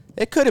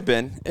 It could have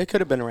been. It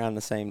could have been around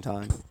the same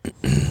time.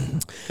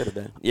 Could have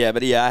been. Yeah,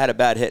 but I had a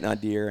bad hit on a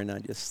deer, and I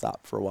just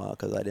stopped for a while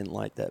because I didn't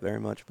like that very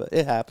much. But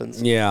it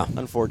happens. Yeah.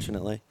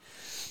 Unfortunately.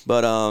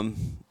 But,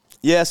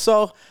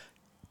 so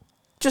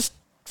just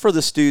for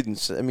the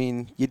students, I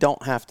mean, you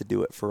don't have to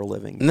do it for a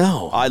living.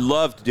 No. I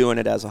loved doing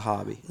it as a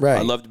hobby. Right.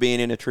 I loved being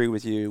in a tree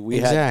with you. We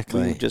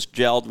just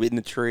gelled in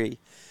the tree.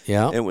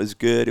 Yeah. It was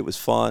good. It was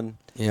fun.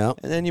 Yeah.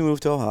 And then you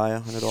moved to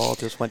Ohio, and it all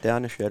just went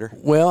down the shitter.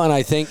 Well, and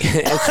I think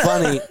it's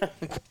funny.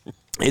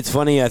 It's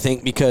funny, I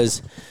think,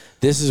 because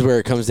this is where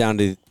it comes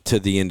down to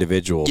the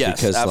individual.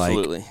 Yes, because,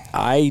 absolutely. Like,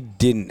 I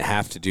didn't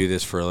have to do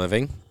this for a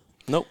living.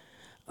 Nope.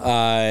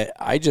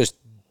 I just,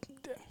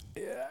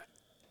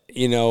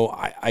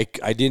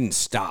 I didn't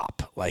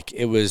stop. Like,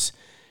 it was,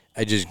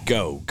 I just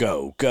go.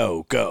 Oh,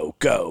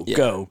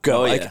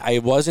 Like, yeah. I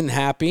wasn't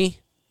happy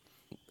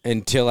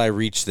until I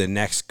reached the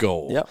next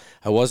goal. Yep.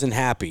 I wasn't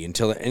happy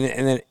until, and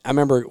then I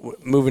remember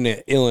moving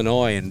to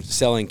Illinois and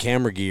selling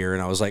camera gear,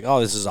 and I was like, oh,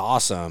 this is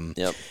awesome.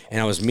 Yep.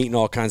 And I was meeting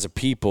all kinds of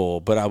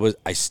people, but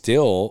I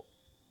still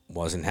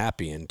wasn't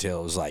happy until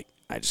it was like,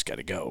 I just got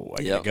to go.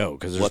 I got to go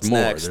because there's What's more.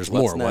 next? There's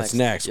What's more. What's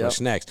next? Yep. What's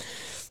next?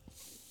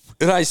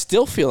 And I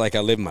still feel like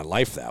I live my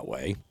life that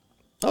way.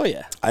 Oh,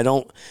 yeah. I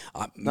don't.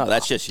 No,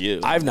 that's just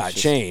you. I've not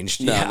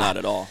changed. No, Yeah. not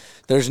at all.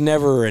 There's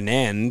never an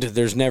end.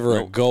 There's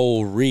never a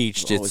goal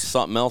reached. Always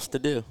something else to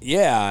do.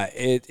 Yeah,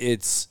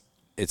 it's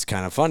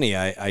kind of funny.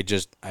 I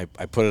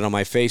put it on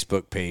my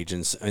Facebook page,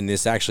 and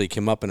this actually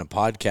came up in a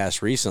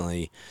podcast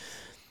recently.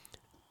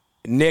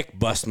 Nick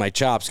bust my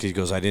chops because he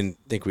goes, I didn't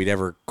think we'd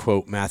ever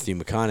quote Matthew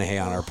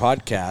McConaughey on our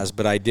podcast,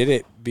 but I did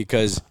it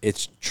because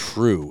it's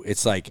true.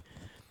 It's like,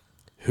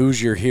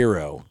 who's your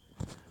hero?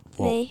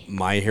 Well, Me.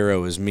 my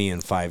hero is me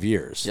in 5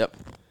 years. Yep.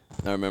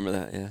 I remember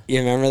that, yeah. You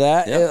remember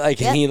that?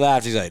 Yep. And he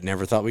laughed. He's like,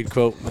 never thought we'd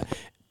quote.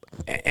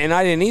 And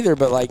I didn't either,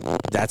 but, like,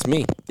 that's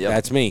me. Yep.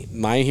 That's me.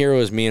 My hero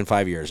is me in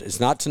 5 years. It's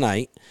not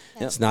tonight.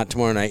 Yep. It's not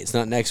tomorrow night. It's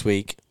not next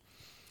week.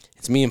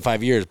 It's me in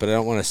 5 years, but I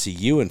don't want to see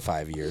you in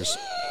 5 years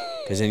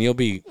because then you'll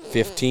be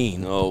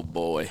 15. Oh,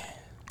 boy.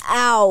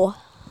 Ow.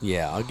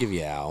 Yeah, I'll give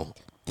you ow.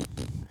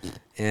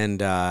 And,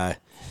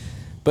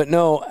 but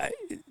no,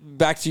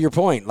 back to your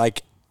point,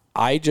 like,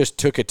 I just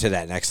took it to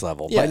that next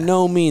level. Yeah. By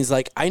no means,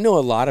 like, I know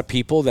a lot of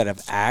people that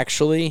have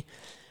actually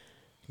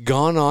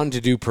gone on to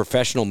do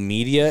professional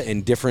media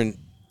in different,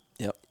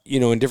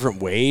 in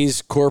different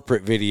ways,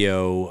 corporate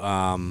video,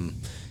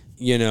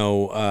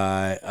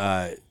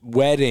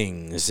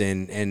 weddings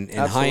and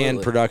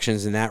high-end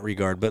productions in that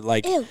regard. But,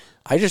 like, Ew.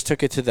 I just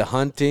took it to the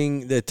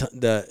hunting,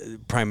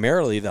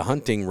 primarily the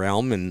hunting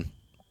realm, and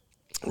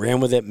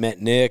ran with it,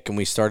 met Nick, and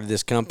we started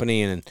this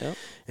company, and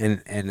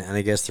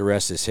I guess the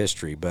rest is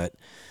history. But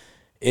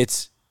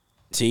it's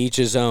to each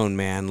his own,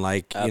 man.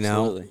 Like,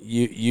 Absolutely.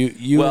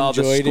 you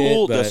enjoyed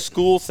it. But the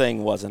school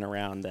thing wasn't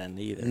around then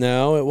either.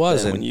 No, it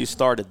wasn't. And when you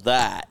started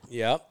that,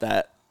 yep,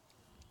 that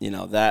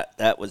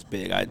was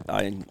big.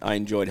 I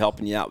enjoyed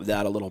helping you out with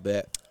that a little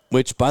bit.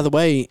 Which, by the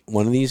way,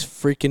 one of these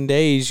freaking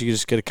days, you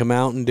just got to come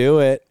out and do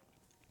it.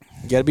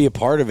 You got to be a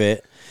part of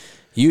it.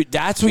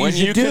 That's what when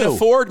you should do. When you can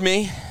afford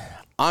me,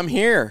 I'm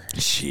here.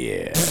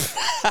 Shit.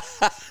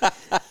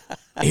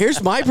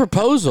 Here's my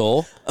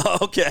proposal.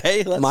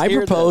 Okay, my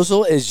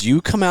proposal is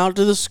you come out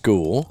to the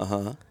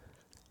school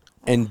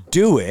and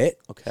do it.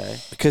 Okay.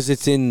 Because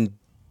it's in,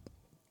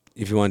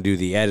 if you want to do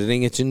the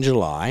editing, it's in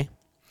July.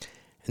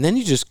 And then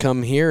you just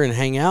come here and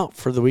hang out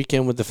for the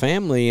weekend with the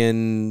family,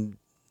 and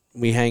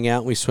we hang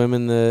out and we swim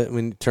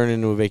we turn it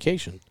into a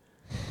vacation.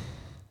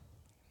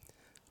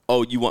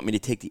 Oh, you want me to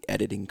take the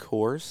editing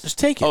course? Just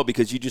take it. Oh,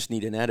 because you just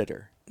need an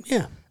editor.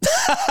 Yeah.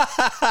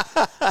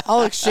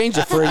 I'll exchange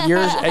it for a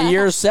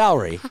year's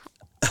salary.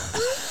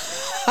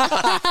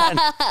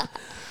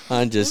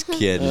 I'm just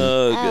kidding.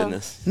 Oh,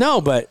 goodness.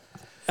 No, but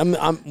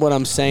what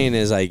I'm saying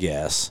is, I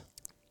guess.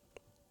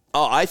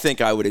 Oh, I think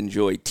I would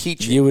enjoy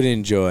teaching. You would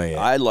enjoy it.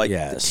 I like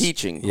the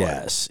teaching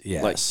part.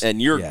 Yes. And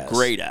you're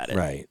great at it.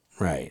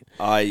 Right.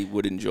 I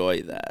would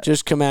enjoy that.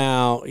 Just come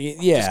out.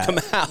 Yeah. Just come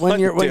out. When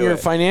you're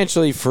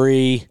financially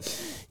free,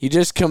 you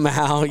just come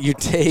out, you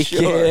take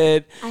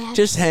it,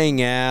 just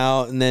hang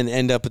out, and then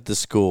end up at the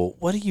school.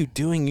 What are you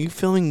doing? Are you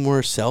filming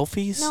more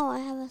selfies? No, I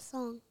have a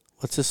song.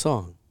 What's the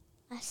song?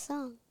 A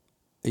song.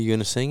 Are you going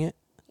to sing it?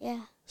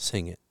 Yeah.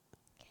 Sing it.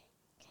 Okay.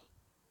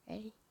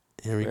 Ready?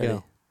 Here we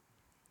go.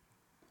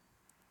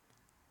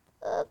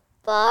 A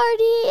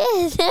party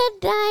is a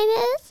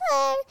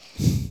dinosaur.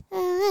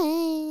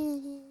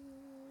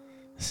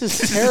 This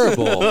is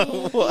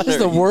terrible. This is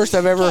the worst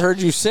I've ever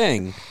heard you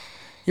sing.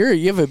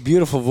 You have a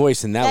beautiful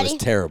voice, and that was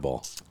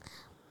terrible.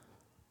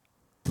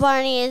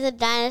 Barney is a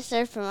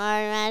dinosaur from our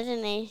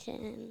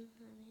imagination.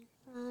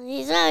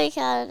 He's what we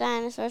call a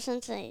dinosaur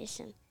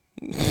sensation.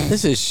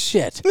 This is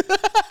shit. No, wah,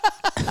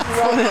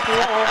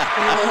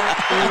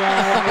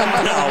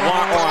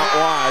 wah,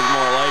 wah is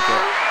more like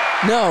it.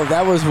 No,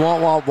 that was wah,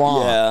 wah,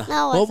 wah. Yeah.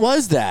 No, What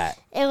was that?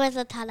 It was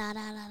a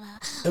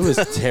ta-da-da-da-da. It was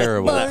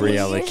terrible,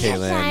 Briella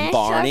Kaylin.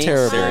 Barney?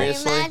 Terrible.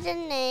 Seriously?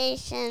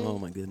 Imagination. Oh,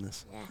 my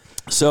goodness. Yeah.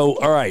 So,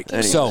 all right.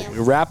 Anyway. So,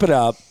 wrap it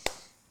up.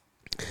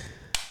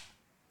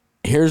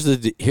 Here's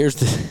the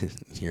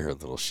you're a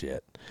little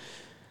shit.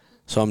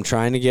 So I'm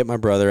trying to get my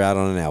brother out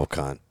on an elk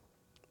hunt.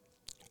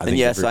 And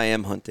yes, I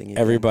am hunting. Again.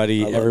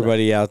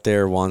 Everybody out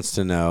there wants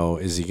to know,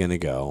 is he going to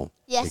go?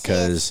 Yes,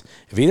 because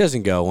if he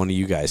doesn't go, one of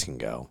you guys can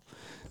go.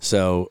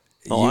 So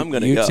I'm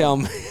going to go. You tell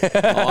me.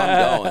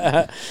 I'm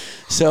going.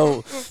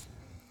 So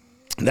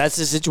that's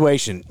the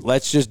situation.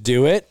 Let's just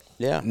do it.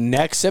 Yeah.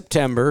 Next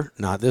September,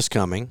 not this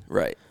coming.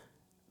 Right.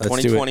 Let's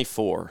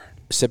 2024.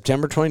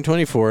 September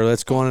 2024.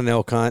 Let's go on an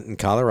elk hunt in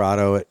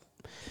Colorado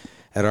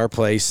at our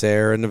place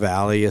there in the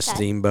valley, a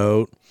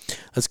steamboat.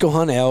 Let's go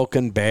hunt elk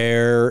and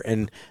bear,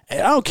 and I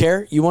don't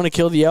care. You want to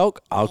kill the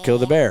elk? I'll kill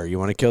the bear. You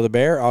want to kill the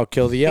bear? I'll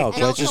kill the elk.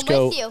 And Let's I'll just come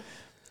go. with you.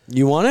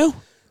 You want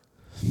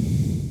to?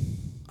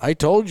 I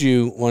told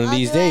you one of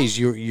these days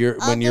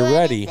when you're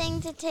ready.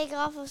 Anything to take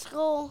off of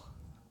school.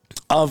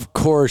 Of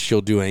course,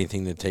 you'll do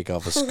anything to take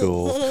off of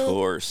school. Of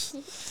course.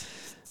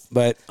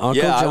 But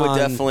Uncle John, I would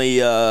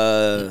definitely.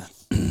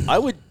 I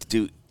would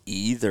do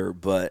either,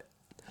 but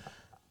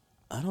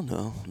I don't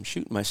know. I'm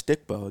shooting my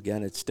stick bow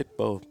again. It's stick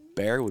bow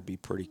bear would be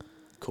pretty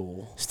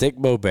cool. Stick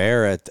bow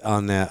bear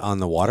on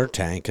the water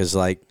tank is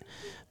like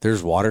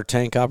there's water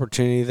tank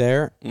opportunity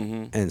there,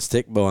 and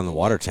stick bow on the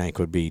water tank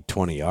would be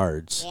 20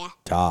 yards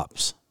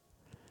tops.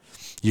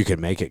 You could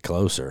make it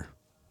closer.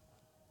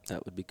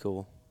 That would be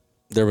cool.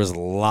 There was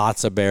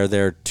lots of bear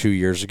there 2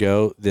 years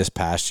ago. This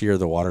past year,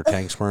 the water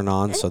tanks weren't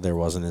on, so there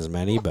wasn't as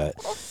many, but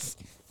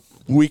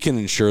we can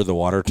ensure the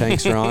water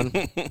tanks are on.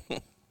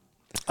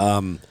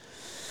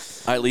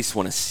 I at least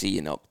want to see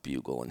an elk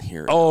bugle and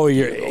hear it. Oh,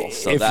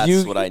 so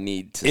that's what I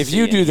need to see. If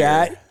you do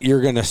that,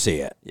 you're going to see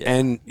it. Yeah.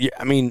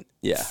 And,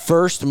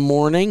 first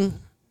morning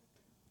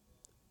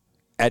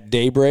at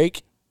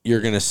daybreak,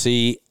 you're going to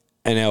see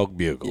an elk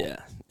bugle. Yeah.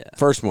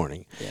 First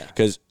morning. Yeah.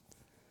 Because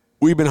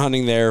we've been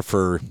hunting there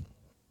for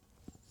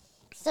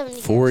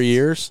 4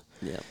 years.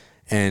 Yeah.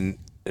 And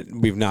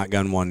we've not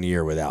gone 1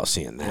 year without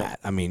seeing that. Yeah.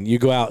 I mean, you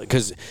go out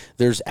because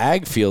there's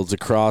ag fields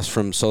across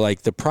from. So,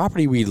 like the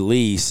property we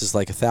lease is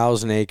like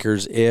 1,000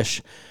 acres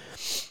ish,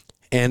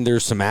 and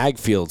there's some ag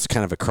fields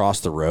kind of across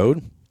the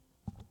road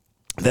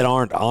that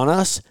aren't on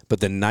us. But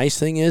the nice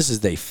thing is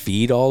they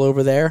feed all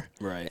over there.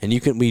 Right. And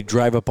we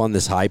drive up on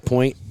this high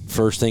point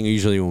first thing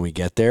usually when we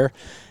get there,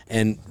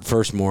 and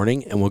first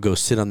morning, and we'll go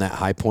sit on that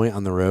high point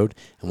on the road,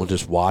 and we'll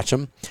just watch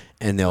them.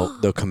 And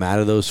they'll come out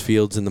of those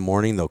fields in the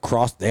morning.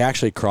 They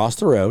actually cross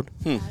the road,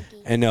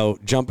 and they'll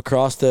jump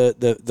across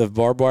the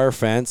barbed wire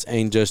fence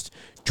and just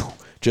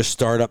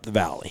start up the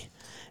valley.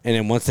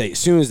 And then as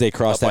soon as they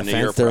cross that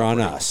fence, they're on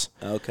us.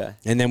 Okay.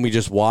 And then we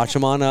just watch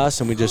them on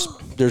us, and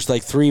there's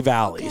like 3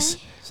 valleys.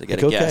 Okay. So you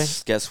got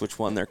to guess which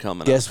one they're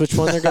coming up. Guess which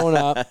one they're going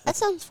up. That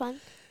sounds fun.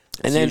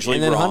 And then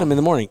hunt them in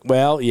the morning.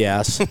 Well,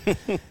 yes.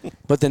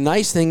 But the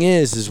nice thing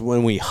is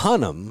when we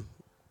hunt them,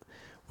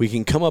 we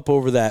can come up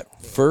over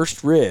that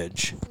first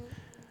ridge,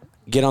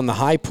 get on the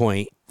high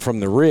point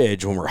from the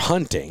ridge when we're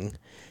hunting,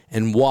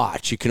 and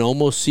watch. You can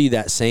almost see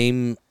that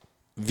same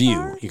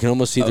view. You can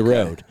almost see the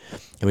road.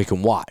 And we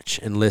can watch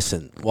and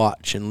listen.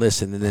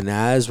 And then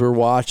as we're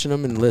watching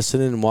them and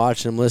listening and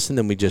watching them listen,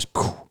 then we just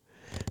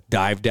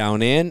dive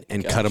down in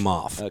and cut them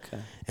off. Okay.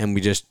 And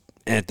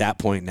at that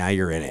point, now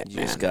you're in it,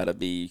 You just got to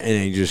be and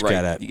then you just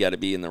you got to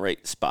be in the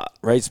right spot.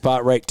 Right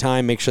spot, right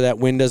time. Make sure that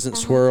wind doesn't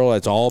swirl.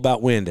 It's all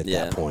about wind at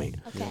that point.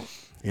 Okay.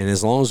 And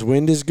as long as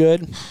wind is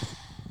good,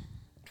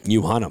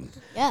 you hunt them.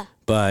 Yeah.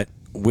 But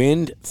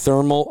wind,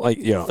 thermal,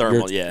 your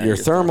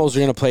thermals are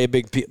going to play a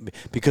big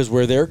because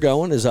where they're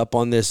going is up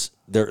on this.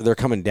 They're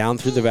coming down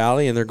through the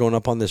valley and they're going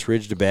up on this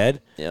ridge to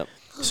bed. Yep.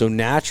 So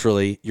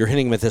naturally, you're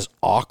hitting them at this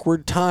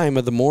awkward time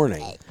of the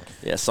morning.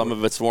 Yeah, some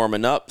of it's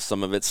warming up,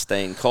 some of it's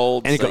staying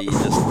cold. And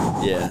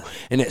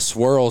and it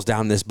swirls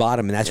down this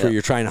bottom, and that's where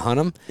you're trying to hunt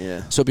them.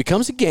 Yeah. So it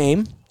becomes a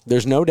game.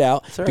 There's no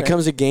doubt. It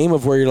becomes a game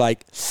of where you're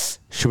like,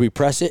 should we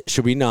press it?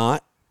 Should we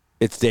not?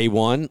 It's day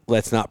 1.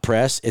 Let's not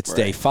press. It's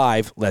day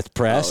 5. Let's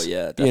press. Oh,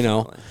 yeah,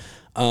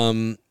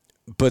 definitely.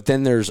 But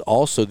then there's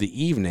also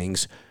the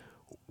evenings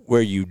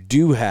where you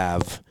do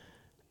have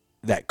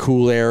that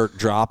cool air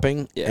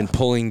dropping and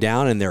pulling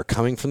down, and they're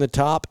coming from the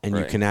top, and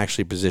you can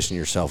actually position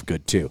yourself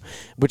good too,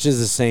 which is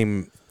the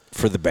same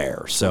for the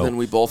bear. So then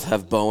we both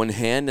have bow in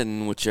hand,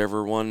 and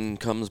whichever one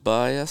comes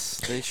by us,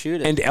 they shoot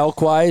it. And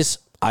elk-wise,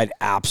 I'd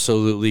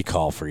absolutely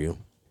call for you.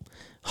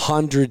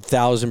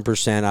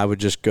 100,000%. I would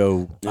just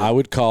go. I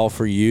would call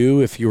for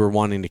you if you were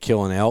wanting to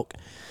kill an elk,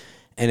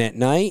 and at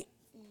night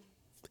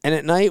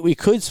we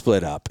could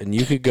split up, and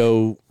you could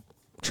go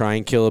try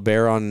and kill a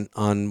bear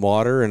on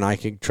water, and I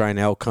could try an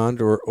elk hunt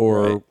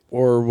or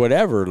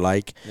whatever.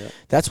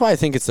 That's why I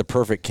think it's the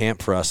perfect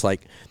camp for us.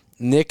 Like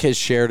Nick has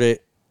shared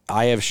it.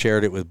 I have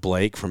shared it with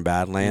Blake from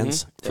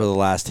Badlands for the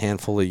last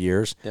handful of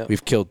years. Yep.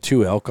 We've killed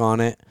 2 elk on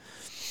it.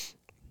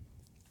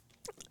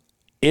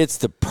 It's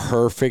the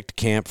perfect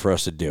camp for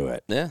us to do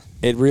it. Yeah.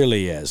 It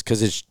really is,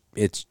 because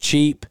it's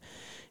cheap,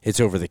 it's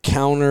over the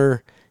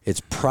counter, it's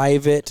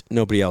private,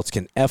 nobody else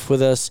can F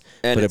with us,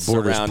 and but it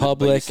borders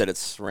public. But you said it's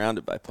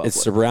surrounded by public.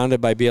 It's surrounded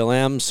by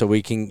BLM, so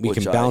we can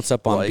bounce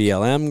up on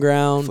BLM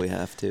ground. If we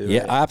have to.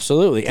 Yeah,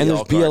 absolutely. And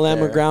there's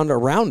BLM ground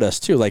around us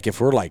too. Like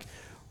if we're like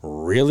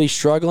really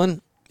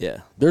struggling,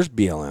 there's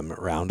BLM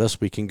around us.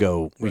 We can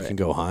go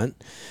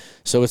hunt.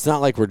 So it's not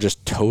like we're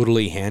just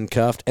totally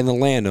handcuffed. And the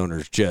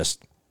landowner's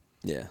just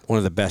one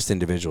of the best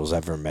individuals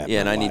I've ever met. Yeah,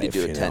 and I need life,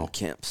 to do a tent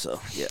camp.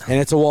 So and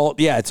it's a wall.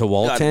 Yeah, it's a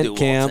wall tent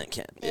camp.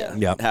 Yeah,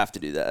 yep. Have to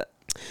do that.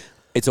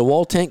 It's a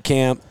wall tent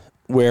camp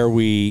where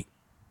we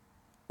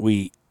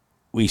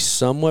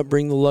somewhat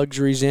bring the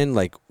luxuries in.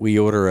 Like we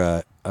order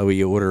a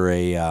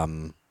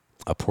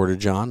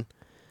porta-john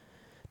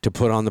to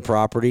put on the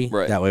property.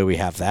 Right. That way we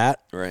have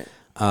that. Right.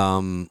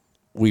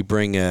 We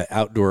bring a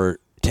outdoor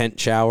tent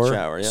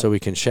shower so we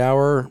can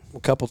shower a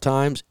couple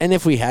times. And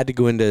if we had to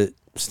go into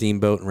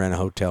Steamboat and rent a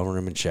hotel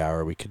room and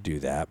shower, we could do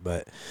that.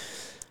 But,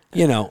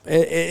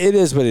 it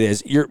is what it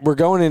is. We're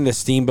going into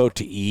Steamboat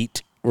to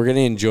eat. We're going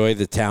to enjoy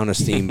the town of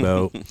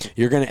Steamboat.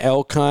 You're going to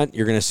elk hunt.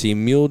 You're going to see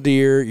mule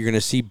deer. You're going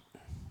to see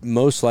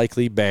most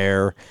likely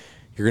bear.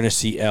 You're going to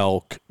see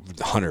elk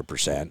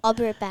 100%. I'll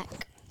be right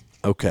back.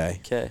 Okay.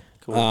 Okay,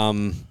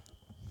 cool.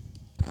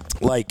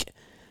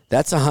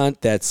 That's a hunt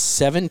that's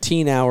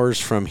 17 hours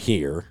from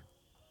here.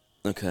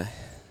 Okay.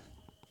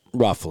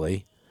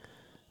 Roughly,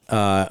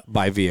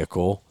 by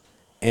vehicle.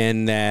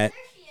 And that...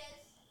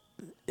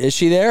 Is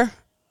she there?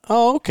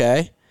 Oh,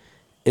 okay.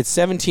 It's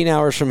 17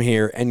 hours from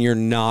here, and you're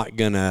not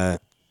gonna...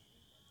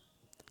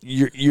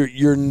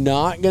 You're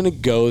not gonna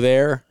go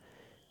there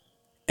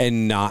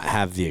and not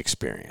have the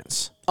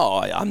experience. Oh,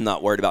 I'm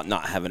not worried about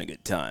not having a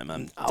good time.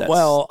 That's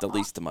the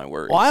least of my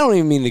worries. Well, I don't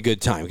even mean the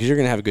good time, because you're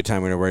going to have a good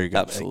time wherever you go.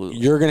 Absolutely.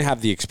 You're going to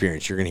have the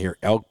experience. You're going to hear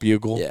elk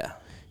bugle. Yeah.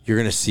 You're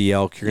going to see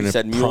elk. You're going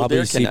to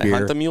probably see deer. Can I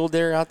hunt the mule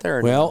deer out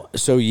there?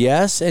 So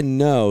yes and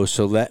no.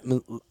 So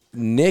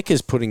Nick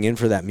is putting in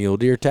for that mule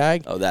deer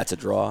tag. Oh, that's a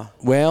draw.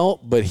 Well,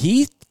 but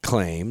he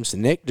claims,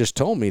 Nick just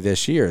told me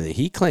this year, that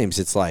he claims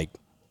it's like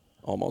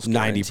almost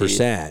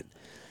 90%.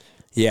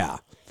 Yeah.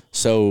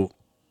 So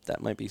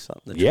that might be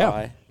something to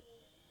try.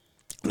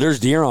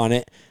 There's deer on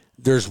it.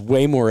 There's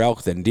way more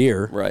elk than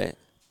deer. Right.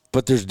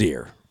 But there's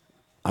deer.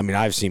 I mean,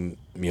 I've seen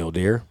mule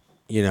deer,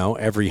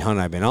 every hunt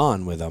I've been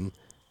on with them.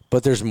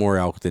 But there's more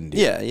elk than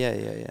deer.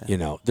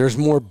 Yeah. There's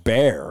more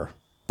bear.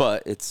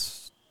 But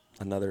it's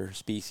another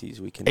species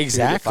we can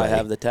exactly shoot if I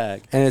have the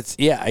tag. And it's,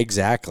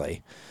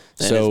 exactly.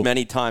 And so as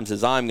many times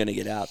as I'm going to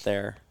get out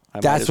there,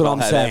 that's what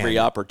I'm saying. Every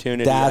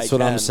opportunity. That's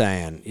what I'm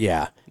saying.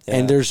 Yeah.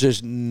 And there's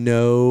just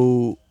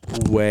no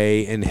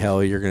way in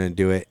hell you're going to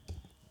do it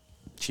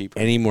cheaper,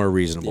 any more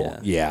reasonable.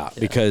 Yeah.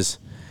 Because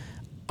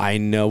I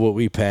know what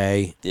we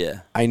pay.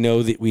 Yeah. I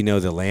know that we know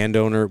the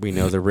landowner. We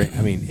know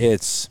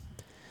it's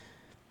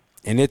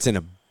in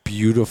a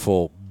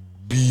beautiful,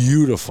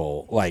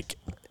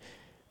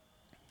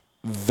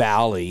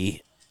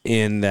 valley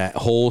in that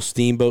whole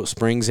Steamboat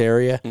Springs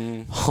area.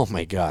 Oh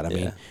my God. I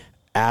mean,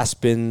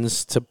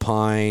 aspens to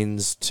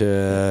pines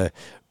to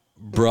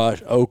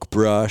oak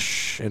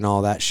brush and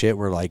all that shit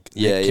where Nick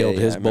killed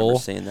his bull. I remember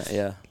seeing that.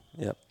 Yeah.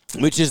 Yep.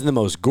 Which isn't the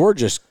most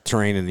gorgeous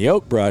terrain in the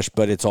oak brush,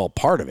 but it's all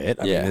part of it.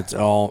 I mean, it's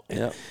all.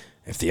 Yep.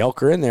 If the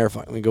elk are in there,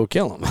 we go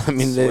kill them. I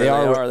mean, they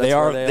are where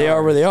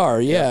they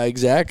are. Yeah,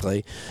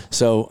 exactly.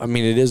 So, I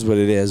mean, it is what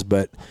it is.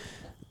 But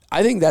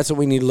I think that's what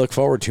we need to look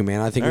forward to,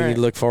 man. I think we need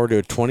to look forward to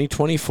a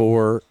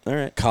 2024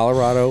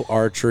 Colorado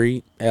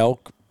archery,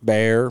 elk,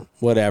 bear,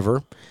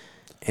 whatever.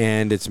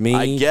 And it's me,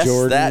 I guess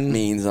Jordan. that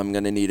means I'm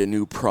going to need a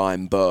new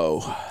prime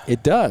bow.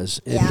 It does.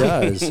 It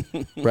does.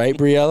 Right,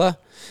 Briella?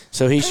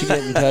 So he should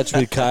get in touch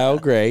with Kyle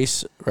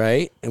Grace,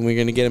 right? And we're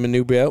going to get him a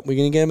new bow. We're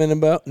going to get him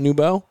a new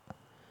bow?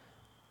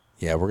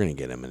 Yeah, we're going to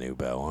get him a new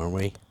bow, aren't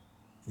we? Do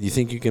you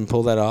think you can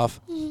pull that off?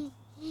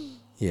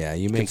 Yeah,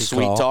 you make a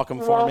sweet call. talk him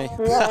for me.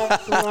 Well,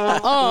 as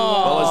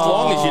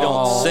long as you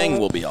don't sing,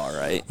 we'll be all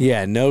right.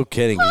 Yeah, no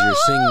kidding, because your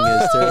singing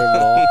is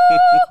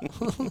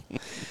terrible.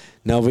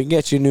 No, we can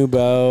get you a new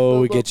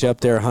bow. We get you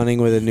up there hunting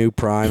with a new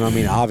prime. I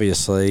mean,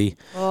 obviously,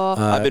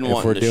 I've been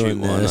wanting to shoot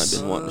one. This,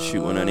 I've been wanting to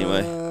shoot one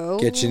anyway.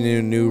 Get you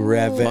a new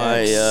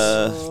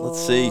Revex.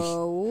 Let's see.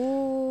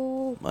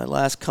 My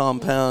last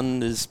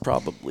compound is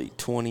probably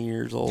 20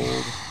 years old.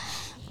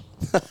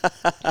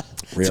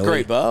 It's a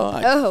great bow.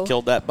 I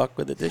killed that buck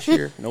with it this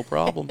year. No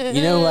problem.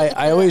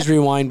 I always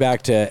rewind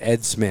back to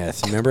Ed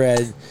Smith. Remember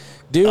Ed?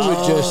 Dude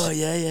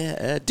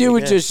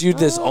would just use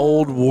this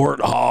old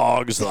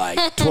Warthog's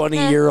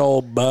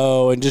 20-year-old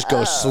bow and just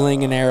go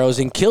slinging arrows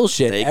and kill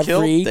shit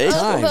every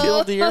time. They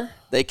kill deer.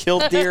 They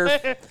killed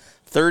deer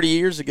 30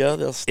 years ago.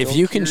 They'll still if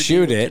you can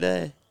shoot it,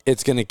 today.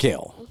 It's going to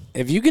kill.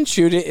 If you can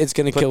shoot it, it's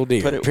going to kill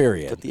deer,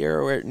 period. Put the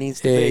arrow where it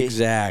needs to be.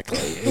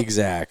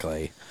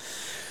 Exactly.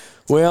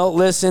 Well,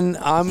 listen,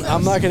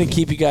 I'm not going to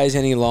keep you guys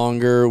any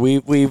longer.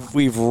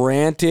 We've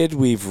ranted,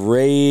 we've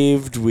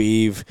raved,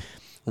 we've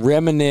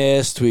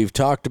reminisced, we've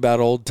talked about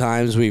old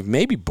times, we've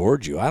maybe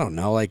bored you. I don't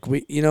know.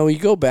 You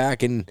go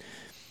back and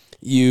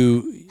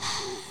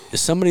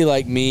somebody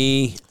like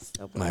me,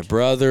 my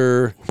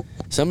brother,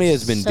 somebody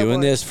that's been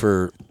doing this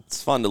for.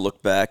 It's fun to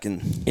look back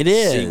and it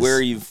is. See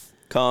where you've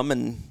come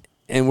and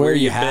and where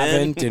you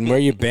haven't and where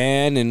you've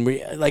been and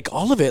like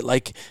all of it.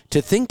 Like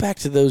to think back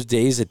to those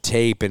days of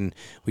tape, and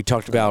we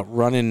talked about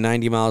running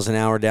 90 miles an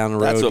hour down the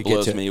road. That's what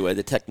blows me away.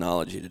 The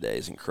technology today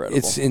is incredible.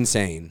 It's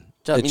insane.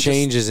 The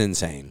change is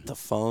insane. The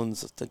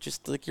phones,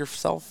 just like your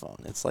cell phone.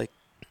 It's like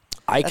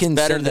that's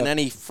better than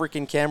any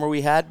freaking camera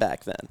we had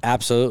back then.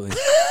 Absolutely.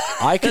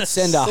 I could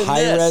send a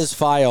high-res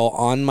file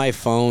on my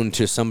phone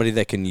to somebody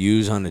that can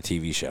use on a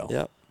TV show.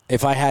 Yep.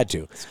 If I had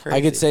to.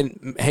 I could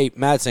send, hey,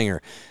 Matt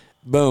Singer,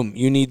 boom,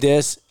 you need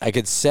this. I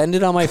could send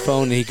it on my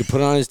phone, and he could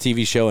put it on his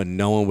TV show, and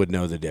no one would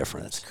know the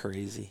difference. That's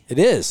crazy. It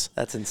is.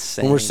 That's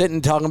insane. When we're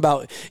sitting talking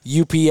about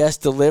UPS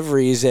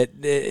deliveries at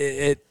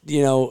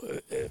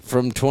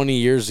from 20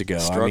 years ago.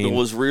 The struggle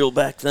was real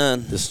back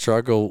then. The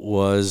struggle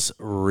was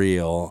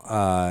real.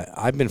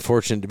 I've been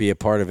fortunate to be a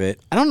part of it.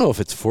 I don't know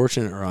if it's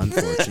fortunate or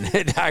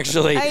unfortunate,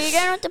 actually. Are you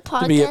done with the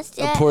podcast to be yet?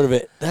 a part of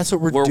it. That's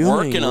what we're doing.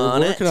 Working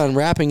on it. We're working on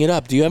wrapping it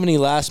up. Do you have any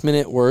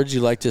last-minute words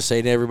you'd like to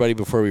say to everybody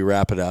before we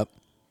wrap it up?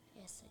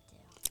 Yes, I do.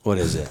 What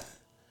is it?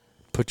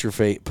 Put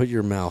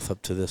your mouth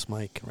up to this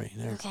mic right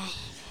there. Okay.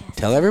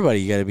 Tell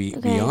everybody you got to be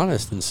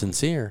honest and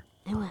sincere.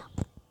 I will.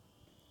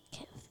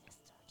 Okay, let's get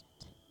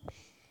started.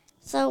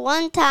 So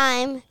one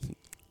time,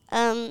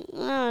 when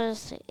I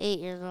was 8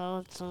 years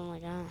old, something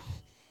like that,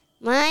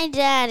 my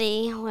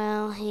daddy,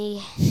 well,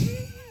 he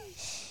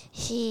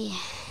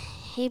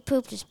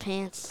pooped his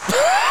pants.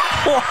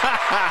 Wow.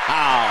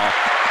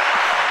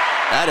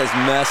 That is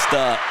messed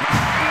up.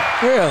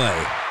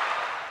 Really?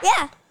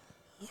 Yeah.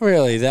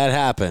 Really, that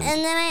happened.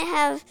 And then I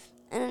have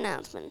an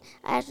announcement.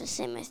 I have to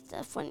say my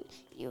stuff when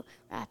you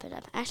wrap it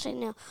up. Actually,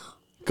 no.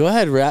 Go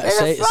ahead, There's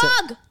a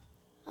frog.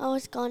 Oh,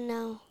 it's gone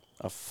now.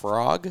 A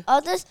frog?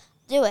 I'll just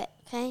do it,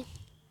 okay?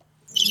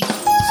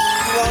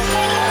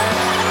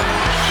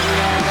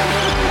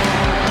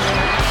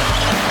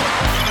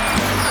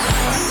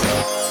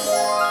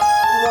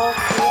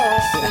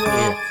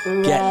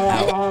 Get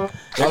out.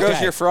 There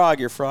goes your frog.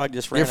 Your frog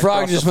just ran Your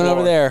frog just went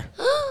over there.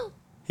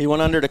 He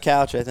went under the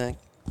couch, I think.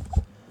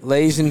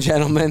 Ladies and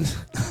gentlemen,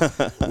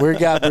 we're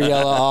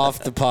Gabriella off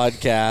the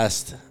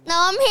podcast. No,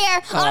 I'm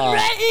here. I'm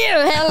right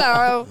here.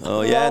 Hello.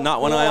 Oh, yeah,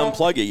 not when I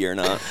unplug you, you're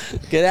not.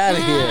 Get out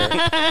of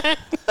here.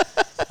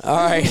 All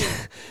right.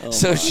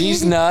 So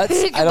she's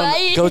nuts.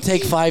 Go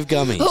take 5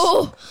 gummies.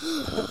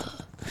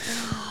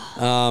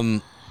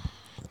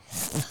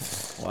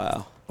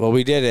 Wow. Well,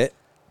 we did it.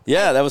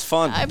 Yeah, that was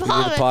fun. We did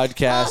a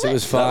podcast. It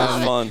was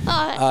fun.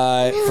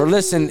 That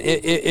was fun.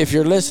 If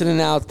you're listening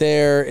out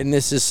there and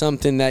this is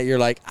something that you're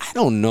like, I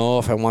don't know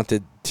if I want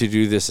to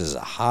do this as a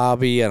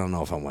hobby. I don't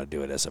know if I want to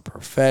do it as a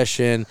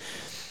profession.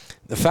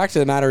 The fact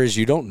of the matter is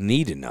you don't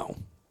need to know.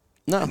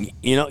 No.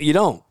 You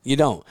don't.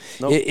 Nope.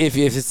 If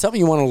it's something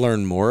you want to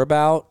learn more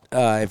about,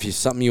 if it's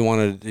something you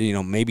want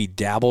to, maybe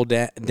dabble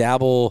in.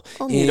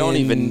 You don't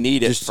even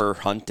need it for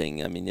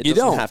hunting. I mean, it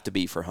doesn't have to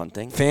be for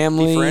hunting.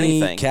 Family, for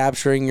anything.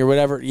 Capturing or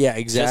whatever. Yeah,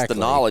 exactly. Just the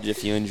knowledge.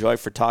 If you enjoy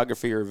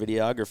photography or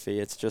videography,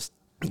 it's just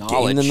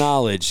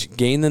knowledge.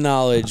 Gain the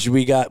knowledge.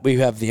 We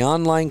have the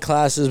online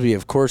classes. We,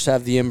 of course,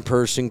 have the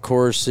in-person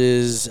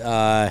courses.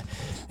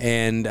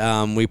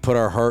 And we put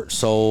our heart,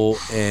 soul,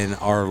 and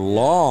our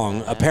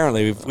long.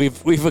 Apparently,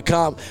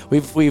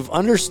 we've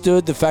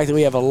understood the fact that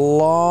we have a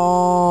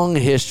long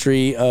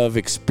history of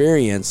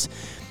experience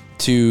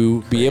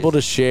to be able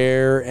to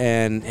share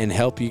and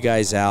help you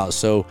guys out.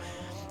 So,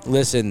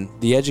 listen,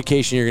 the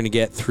education you're going to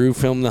get through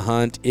Film the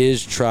Hunt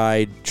is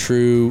tried,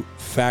 true,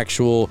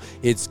 factual.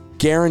 It's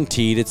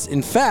guaranteed. It's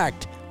in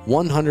fact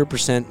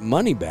 100%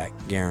 money back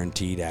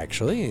guaranteed,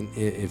 actually. And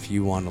if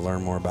you want to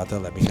learn more about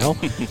that, let me know.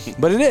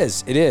 But it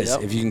is.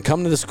 Yep. If you can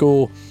come to the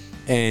school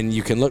and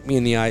you can look me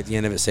in the eye at the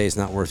end of it, say it's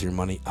not worth your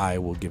money, I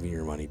will give you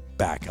your money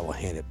back. I will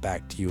hand it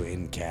back to you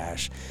in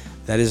cash.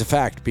 That is a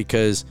fact,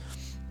 because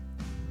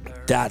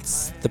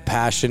that's the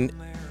passion.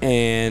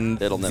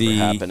 And it'll never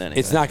happen anyway.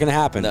 It's not going to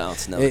happen. No,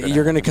 it's never.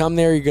 You're going to come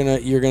there.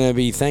 You're going to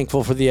be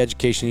thankful for the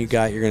education you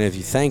got. You're going to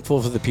be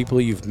thankful for the people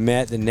you've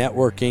met, the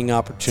networking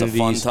opportunities.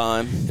 It's a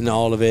fun time, and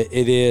all of it.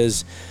 It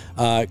is.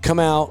 Come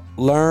out,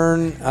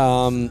 learn,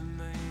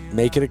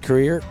 make it a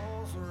career.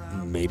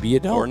 Maybe you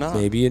don't. Or not.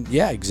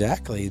 Yeah,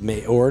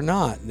 exactly. Or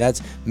not.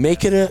 That's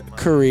make it a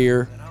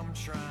career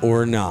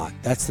or not.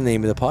 That's the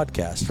name of the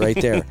podcast right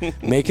there.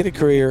 Make it a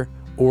career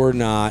or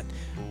not.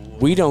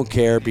 We don't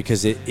care,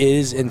 because it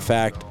is, in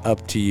fact,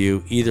 up to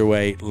you. Either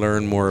way,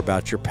 learn more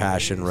about your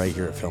passion right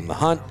here at Film the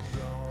Hunt.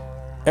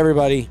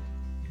 Everybody,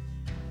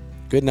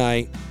 good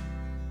night.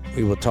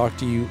 We will talk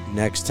to you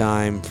next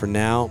time. For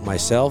now,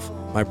 myself,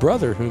 my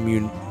brother, whom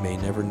you may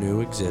never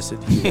knew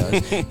existed, he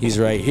does. He's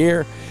right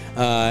here.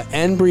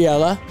 And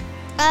Briella,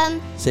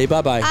 say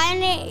bye-bye. I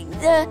need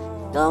to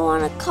go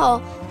on a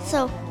call,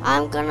 so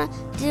I'm going to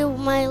do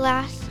my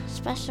last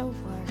special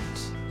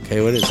words.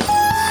 Okay, what is it?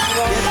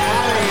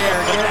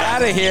 Get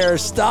out of here.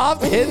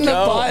 Stop hitting the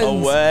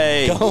buttons.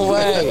 Go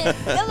away.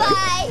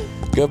 Goodbye.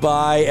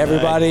 Goodbye,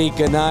 everybody.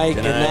 Good night.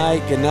 Good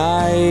night. Good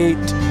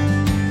night.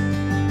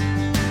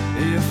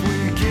 If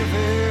we give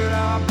it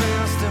our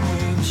best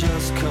and we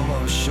just come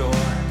ashore,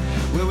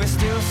 will we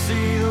still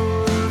see the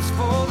woods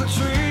for the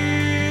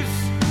trees?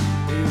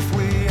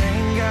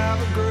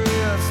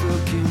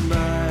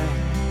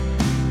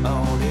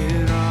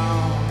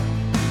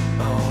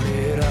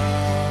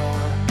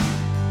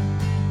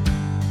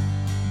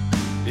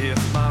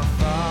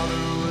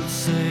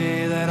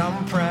 say that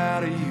I'm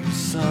proud of you,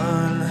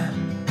 son.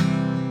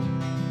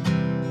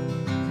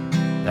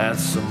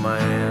 That's the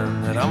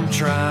man that I'm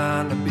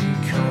trying to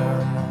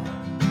become.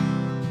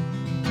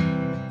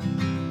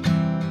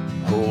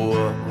 Oh,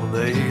 what will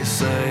they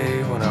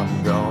say when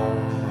I'm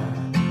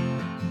gone?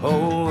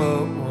 Oh,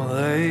 what will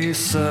they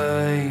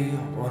say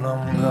when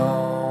I'm gone?